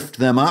will lift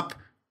them up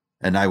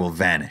and I will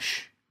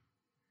vanish.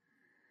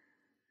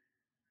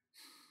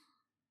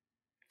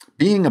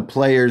 Being a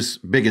player's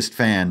biggest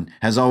fan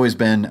has always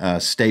been a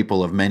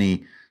staple of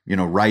many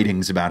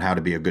writings about how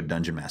to be a good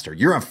dungeon master.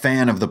 You're a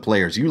fan of the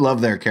players. You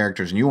love their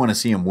characters and you want to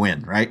see them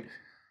win, right?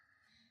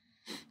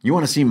 You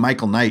want to see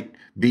Michael Knight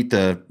beat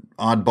the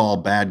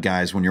oddball bad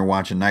guys when you're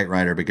watching Knight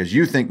Rider because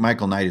you think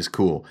Michael Knight is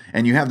cool.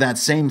 And you have that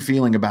same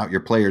feeling about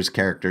your players'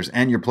 characters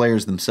and your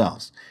players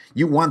themselves.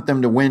 You want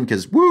them to win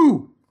because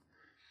woo!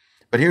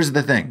 But here's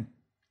the thing.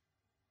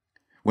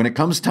 When it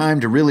comes time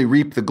to really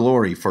reap the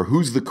glory for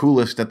who's the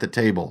coolest at the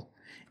table,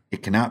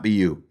 it cannot be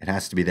you. It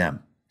has to be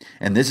them.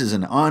 And this is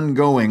an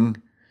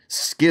ongoing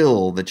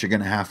skill that you're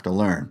going to have to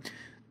learn.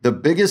 The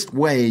biggest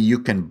way you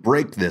can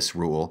break this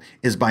rule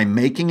is by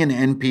making an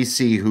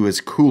NPC who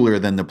is cooler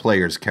than the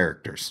player's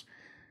characters.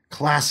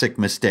 Classic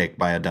mistake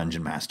by a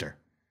dungeon master.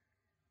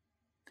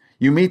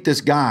 You meet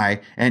this guy,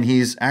 and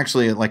he's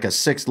actually like a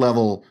 6th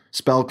level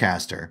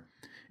spellcaster,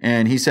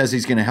 and he says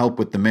he's going to help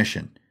with the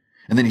mission.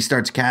 And then he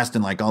starts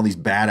casting like all these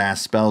badass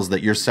spells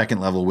that your 2nd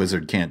level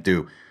wizard can't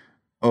do.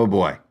 Oh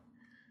boy.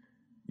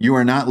 You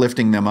are not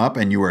lifting them up,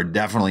 and you are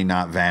definitely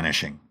not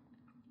vanishing.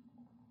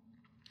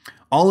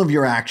 All of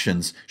your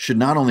actions should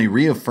not only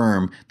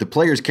reaffirm the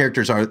player's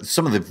characters are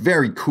some of the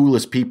very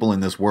coolest people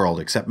in this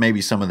world, except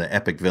maybe some of the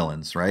epic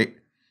villains, right?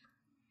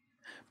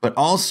 But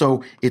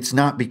also, it's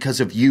not because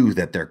of you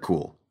that they're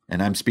cool.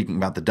 And I'm speaking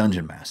about the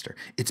dungeon master.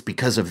 It's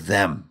because of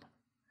them.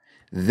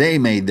 They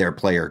made their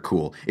player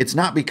cool. It's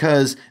not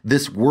because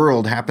this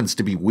world happens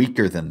to be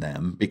weaker than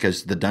them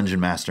because the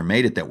dungeon master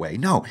made it that way.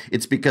 No,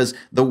 it's because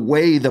the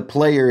way the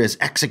player is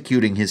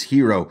executing his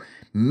hero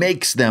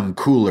makes them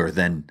cooler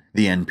than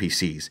the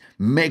NPCs,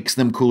 makes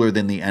them cooler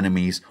than the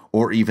enemies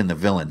or even the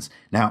villains.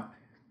 Now,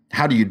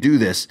 how do you do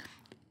this?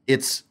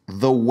 It's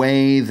the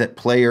way that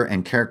player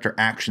and character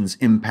actions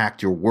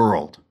impact your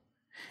world.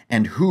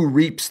 And who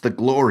reaps the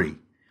glory,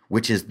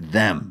 which is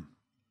them.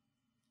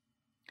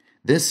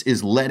 This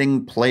is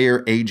letting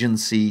player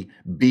agency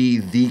be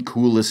the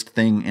coolest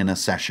thing in a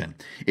session.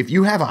 If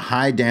you have a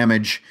high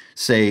damage,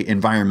 say,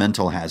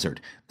 environmental hazard,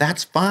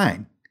 that's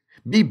fine.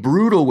 Be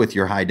brutal with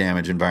your high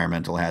damage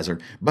environmental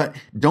hazard, but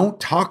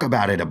don't talk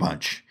about it a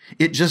bunch.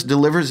 It just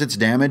delivers its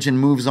damage and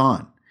moves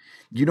on.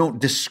 You don't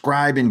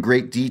describe in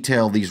great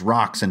detail these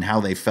rocks and how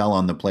they fell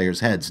on the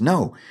players' heads.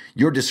 No,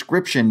 your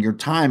description, your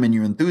time, and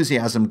your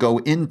enthusiasm go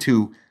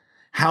into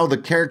how the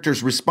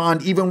characters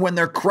respond even when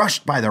they're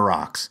crushed by the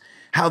rocks,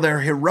 how they're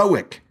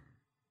heroic,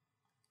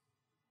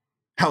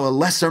 how a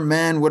lesser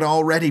man would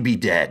already be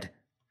dead.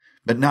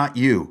 But not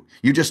you.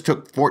 You just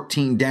took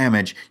 14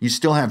 damage, you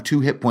still have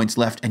 2 hit points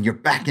left, and you're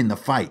back in the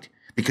fight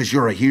because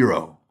you're a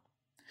hero.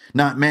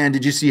 Not, man,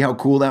 did you see how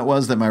cool that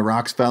was that my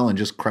rocks fell and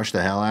just crushed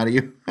the hell out of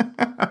you?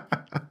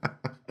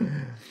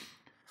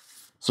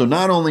 So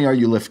not only are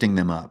you lifting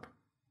them up,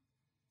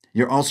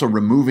 you're also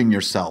removing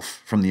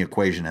yourself from the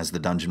equation as the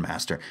dungeon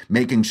master,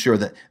 making sure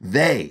that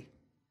they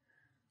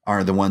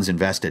are the ones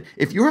invested.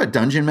 If you're a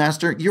dungeon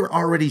master, you're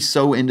already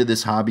so into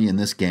this hobby in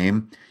this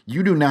game,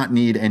 you do not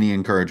need any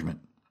encouragement.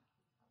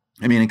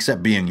 I mean,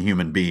 except being a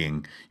human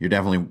being, you're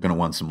definitely going to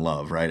want some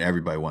love, right?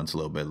 Everybody wants a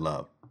little bit of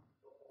love.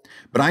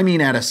 But I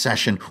mean, at a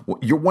session,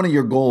 one of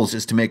your goals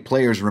is to make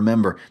players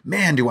remember,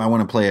 man, do I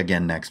want to play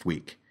again next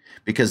week?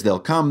 Because they'll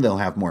come, they'll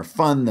have more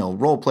fun, they'll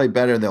role play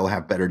better, they'll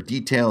have better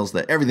details,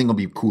 that everything will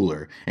be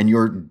cooler. And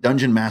your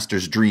dungeon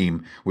master's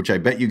dream, which I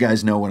bet you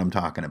guys know what I'm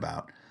talking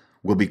about,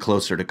 will be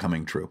closer to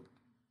coming true.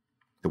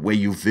 The way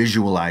you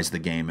visualize the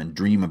game and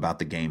dream about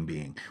the game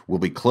being will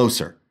be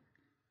closer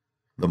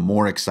the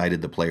more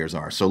excited the players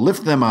are. So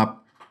lift them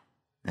up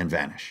and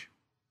vanish.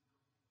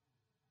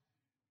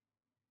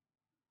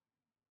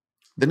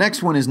 The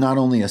next one is not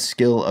only a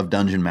skill of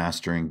dungeon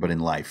mastering, but in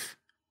life.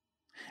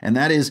 And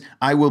that is,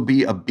 I will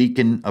be a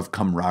beacon of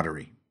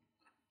camaraderie.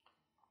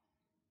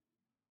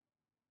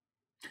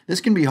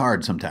 This can be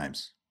hard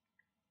sometimes.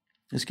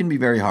 This can be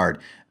very hard.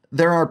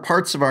 There are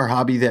parts of our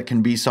hobby that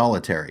can be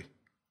solitary.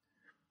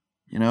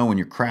 You know, when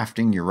you're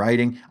crafting, you're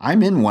writing.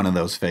 I'm in one of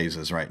those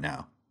phases right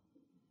now.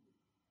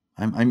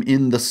 I'm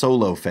in the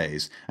solo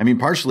phase. I mean,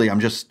 partially I'm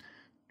just,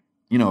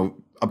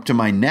 up to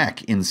my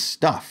neck in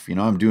stuff.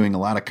 I'm doing a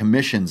lot of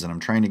commissions and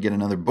I'm trying to get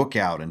another book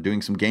out and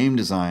doing some game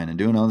design and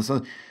doing all this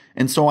other.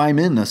 And so I'm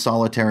in a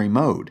solitary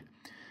mode.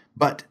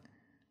 But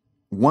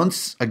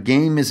once a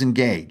game is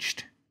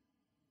engaged,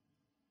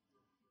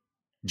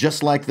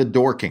 just like the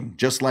dorking,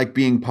 just like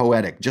being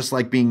poetic, just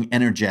like being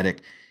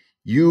energetic,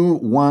 you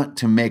want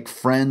to make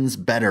friends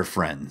better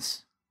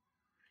friends.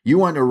 You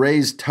want to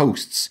raise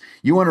toasts.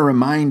 You want to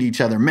remind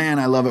each other, man,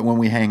 I love it when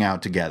we hang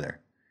out together.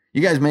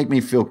 You guys make me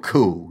feel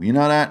cool. You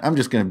know that? I'm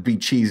just going to be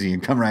cheesy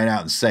and come right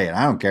out and say it.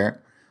 I don't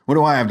care. What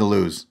do I have to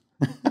lose?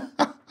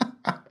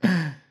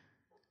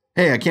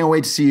 Hey, I can't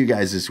wait to see you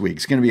guys this week.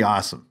 It's going to be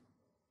awesome.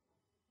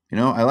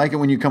 I like it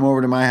when you come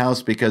over to my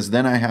house because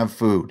then I have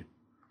food.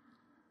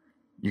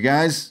 You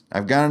guys,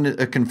 I've got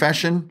a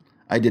confession.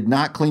 I did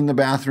not clean the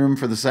bathroom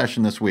for the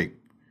session this week.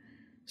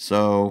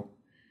 So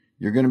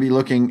you're going to be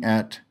looking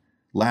at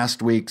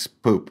last week's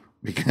poop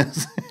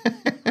because,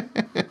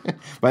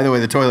 by the way,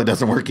 the toilet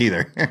doesn't work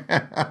either.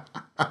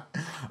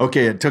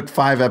 Okay, it took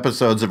 5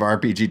 episodes of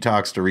RPG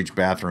Talks to reach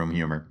bathroom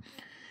humor.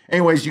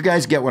 Anyways, you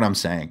guys get what I'm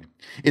saying.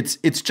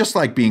 It's just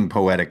like being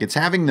poetic. It's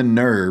having the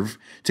nerve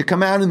to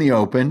come out in the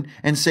open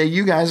and say,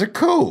 you guys are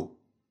cool.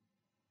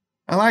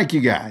 I like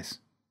you guys.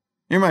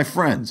 You're my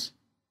friends.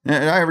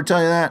 Did I ever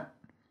tell you that?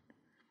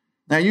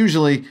 Now,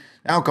 usually,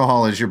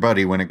 alcohol is your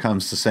buddy when it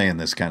comes to saying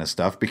this kind of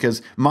stuff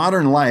because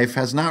modern life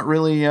has not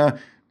really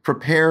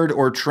prepared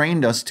or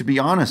trained us to be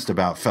honest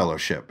about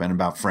fellowship and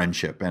about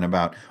friendship and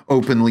about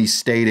openly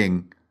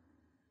stating,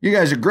 you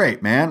guys are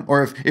great, man.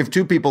 Or if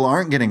two people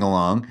aren't getting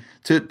along,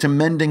 to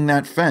mending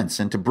that fence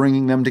and to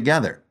bringing them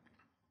together.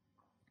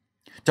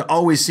 To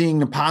always seeing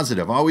the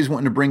positive, always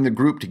wanting to bring the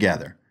group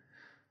together.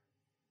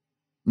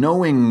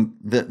 Knowing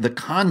the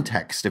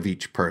context of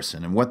each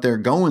person and what they're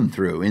going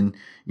through in,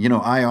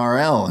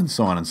 IRL and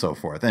so on and so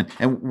forth.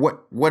 And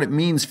what it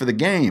means for the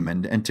game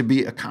and to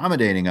be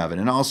accommodating of it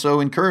and also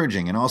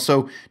encouraging and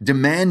also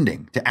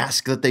demanding to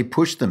ask that they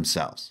push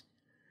themselves.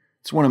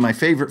 It's one of my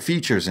favorite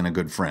features in a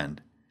good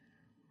friend.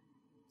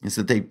 Is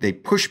that they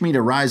push me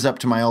to rise up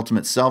to my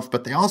ultimate self,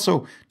 but they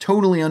also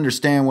totally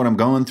understand what I'm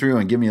going through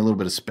and give me a little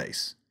bit of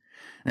space.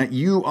 Now,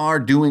 you are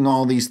doing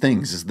all these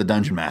things as the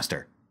Dungeon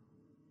Master.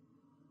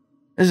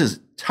 This is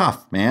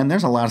tough, man.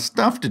 There's a lot of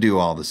stuff to do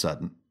all of a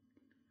sudden.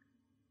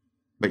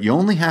 But you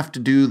only have to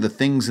do the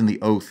things in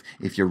the oath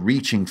if you're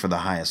reaching for the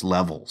highest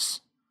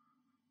levels.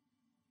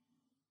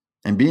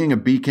 And being a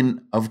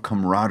beacon of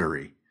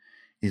camaraderie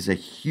is a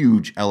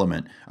huge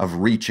element of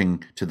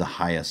reaching to the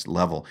highest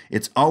level.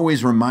 It's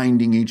always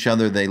reminding each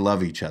other they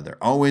love each other.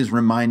 Always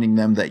reminding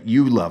them that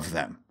you love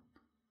them.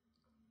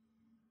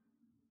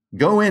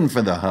 Go in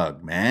for the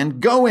hug, man.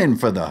 Go in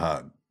for the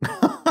hug.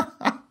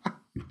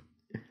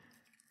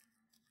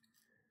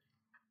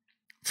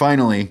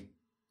 Finally,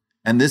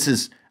 and this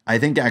is, I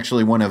think,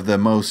 actually one of the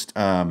most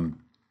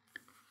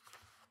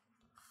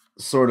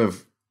sort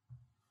of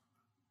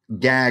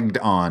gagged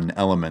on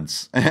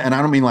elements. And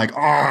I don't mean like,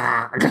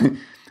 I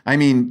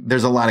mean,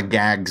 there's a lot of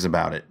gags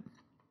about it.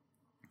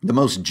 The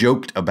most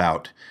joked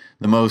about,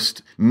 the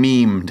most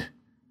memed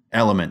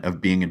element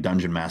of being a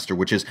dungeon master,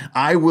 which is,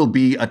 I will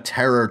be a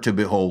terror to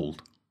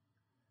behold.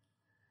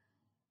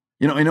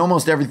 In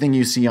almost everything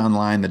you see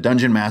online, the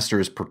dungeon master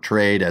is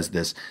portrayed as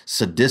this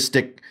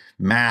sadistic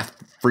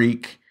math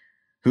freak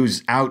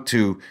who's out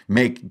to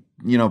make,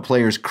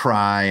 players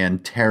cry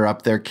and tear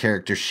up their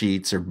character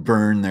sheets or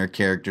burn their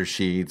character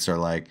sheets, or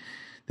like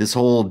this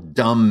whole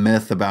dumb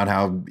myth about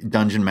how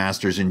dungeon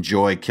masters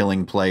enjoy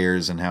killing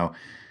players and how,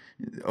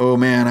 oh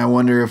man, I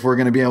wonder if we're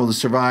going to be able to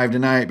survive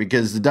tonight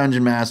because the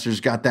dungeon master's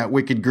got that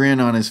wicked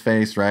grin on his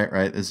face,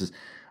 right? This is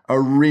a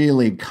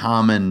really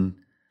common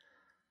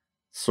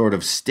sort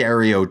of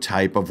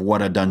stereotype of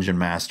what a dungeon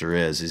master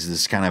is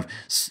this kind of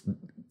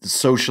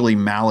socially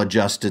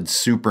maladjusted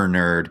super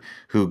nerd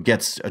who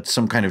gets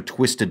some kind of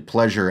twisted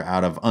pleasure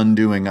out of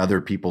undoing other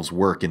people's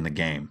work in the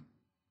game.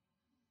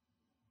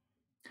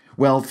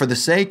 Well, for the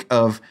sake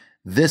of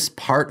this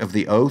part of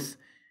the oath,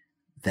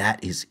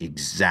 that is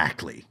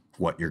exactly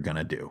what you're going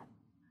to do.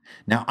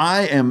 Now,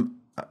 I am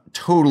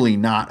totally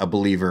not a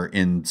believer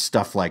in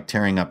stuff like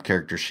tearing up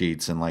character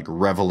sheets and like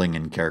reveling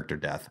in character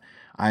death.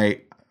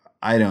 I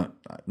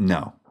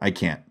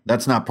can't.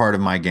 That's not part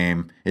of my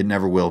game. It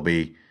never will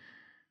be.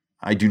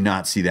 I do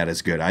not see that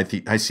as good.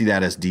 I see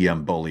that as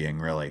DM bullying,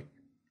 really.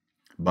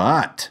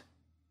 But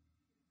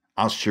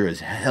I'll sure as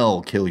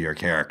hell kill your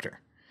character.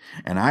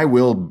 And I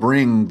will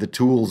bring the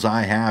tools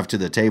I have to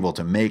the table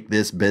to make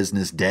this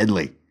business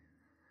deadly.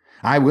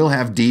 I will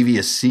have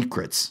devious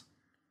secrets.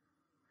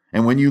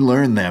 And when you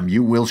learn them,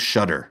 you will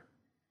shudder.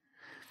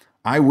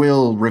 I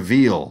will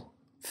reveal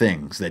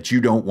things that you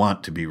don't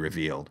want to be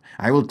revealed.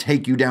 I will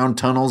take you down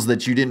tunnels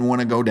that you didn't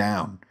want to go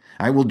down.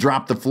 I will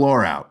drop the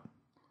floor out.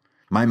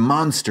 My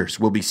monsters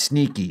will be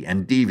sneaky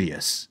and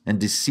devious and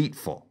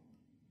deceitful.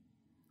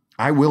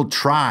 I will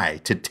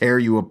try to tear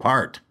you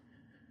apart,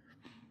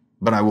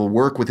 but I will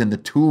work within the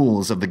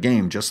tools of the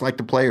game just like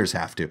the players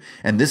have to.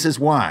 And this is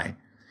why,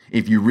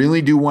 if you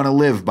really do want to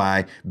live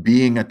by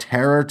being a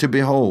terror to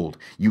behold,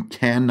 you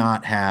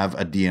cannot have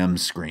a DM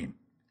screen.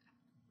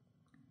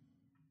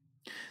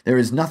 There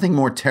is nothing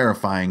more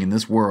terrifying in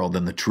this world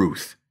than the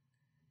truth.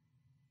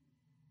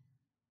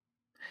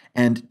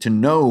 And to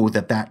know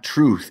that that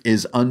truth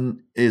is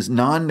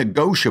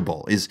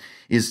non-negotiable,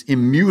 is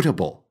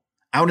immutable,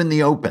 out in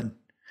the open.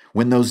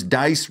 When those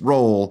dice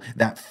roll,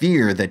 that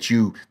fear that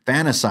you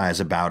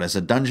fantasize about as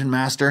a dungeon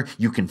master,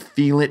 you can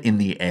feel it in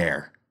the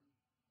air.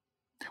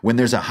 When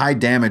there's a high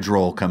damage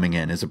roll coming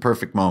in is a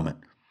perfect moment.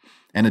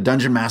 And a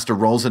dungeon master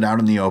rolls it out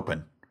in the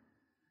open.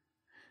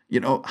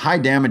 High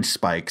damage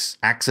spikes,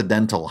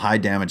 accidental high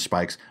damage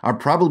spikes, are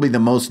probably the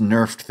most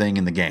nerfed thing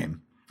in the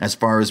game. As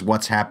far as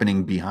what's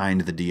happening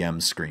behind the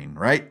DM screen,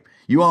 right?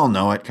 You all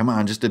know it. Come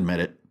on, just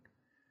admit it.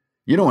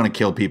 You don't want to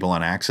kill people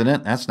on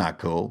accident. That's not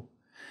cool.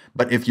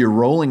 But if you're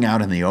rolling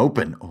out in the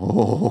open,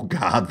 oh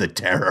God, the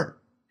terror.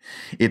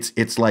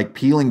 It's like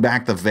peeling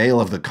back the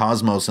veil of the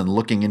cosmos and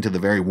looking into the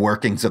very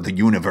workings of the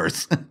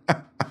universe.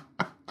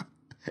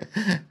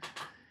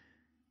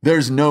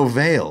 There's no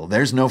veil.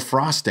 There's no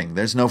frosting.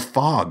 There's no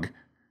fog.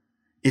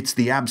 It's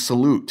the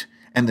absolute.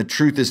 And the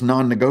truth is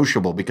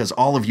non-negotiable because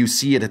all of you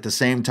see it at the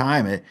same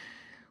time.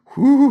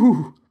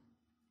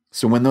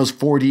 So when those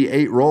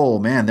 4d8 roll,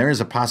 man, there is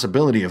a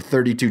possibility of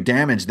 32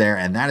 damage there,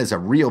 and that is a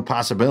real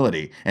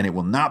possibility, and it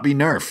will not be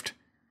nerfed.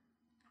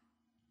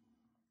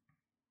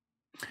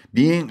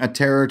 Being a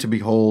terror to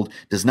behold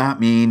does not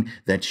mean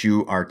that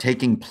you are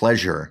taking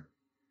pleasure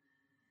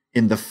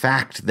in the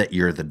fact that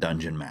you're the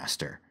dungeon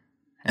master,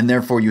 and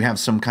therefore you have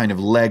some kind of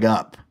leg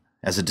up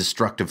as a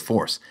destructive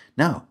force.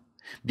 No.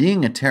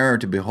 Being a terror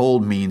to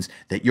behold means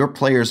that your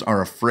players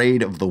are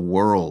afraid of the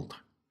world.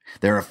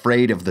 They're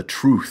afraid of the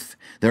truth.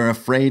 They're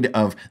afraid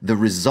of the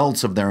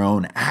results of their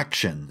own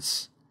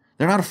actions.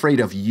 They're not afraid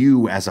of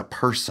you as a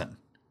person.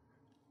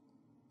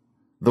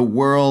 The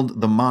world,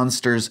 the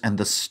monsters, and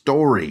the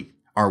story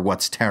are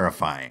what's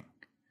terrifying.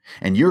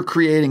 And you're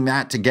creating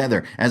that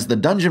together. As the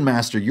dungeon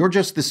master, you're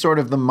just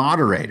the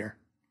moderator.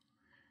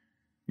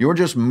 You're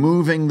just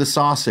moving the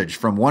sausage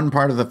from one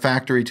part of the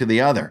factory to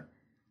the other.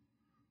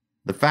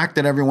 The fact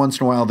that every once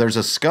in a while there's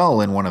a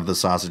skull in one of the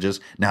sausages,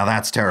 now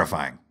that's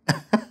terrifying.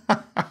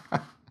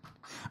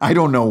 I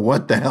don't know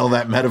what the hell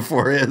that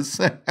metaphor is,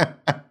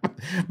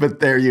 but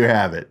there you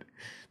have it.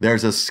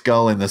 There's a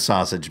skull in the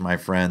sausage, my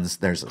friends.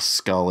 There's a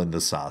skull in the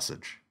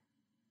sausage.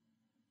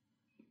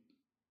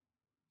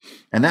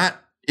 And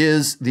that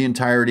is the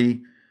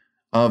entirety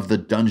of the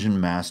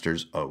Dungeon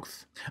Master's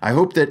Oath. I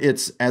hope that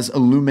it's as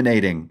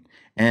illuminating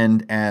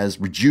and as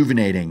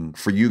rejuvenating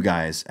for you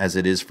guys as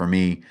it is for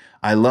me.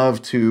 I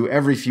love to,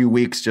 every few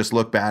weeks, just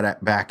look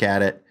back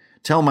at it,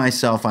 tell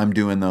myself I'm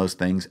doing those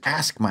things,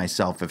 ask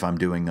myself if I'm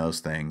doing those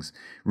things,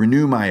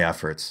 renew my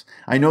efforts.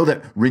 I know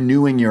that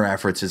renewing your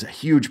efforts is a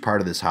huge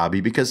part of this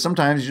hobby because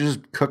sometimes you're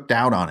just cooked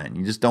out on it and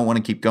you just don't want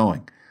to keep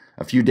going.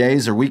 A few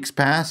days or weeks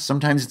pass,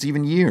 sometimes it's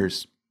even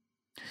years.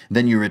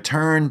 Then you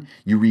return,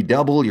 you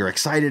redouble, you're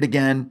excited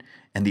again,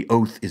 and the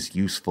oath is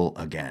useful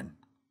again.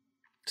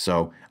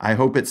 So I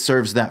hope it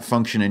serves that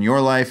function in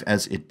your life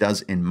as it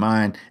does in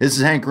mine. This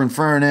is Hankering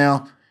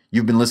Fernale.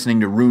 You've been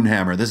listening to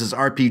Runehammer. This is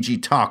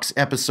RPG Talks,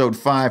 Episode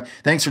 5.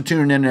 Thanks for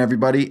tuning in,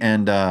 everybody.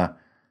 And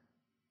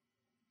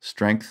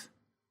strength,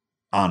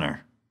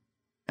 honor,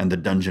 and the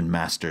Dungeon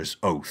Master's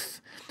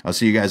Oath. I'll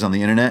see you guys on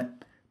the internet.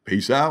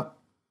 Peace out.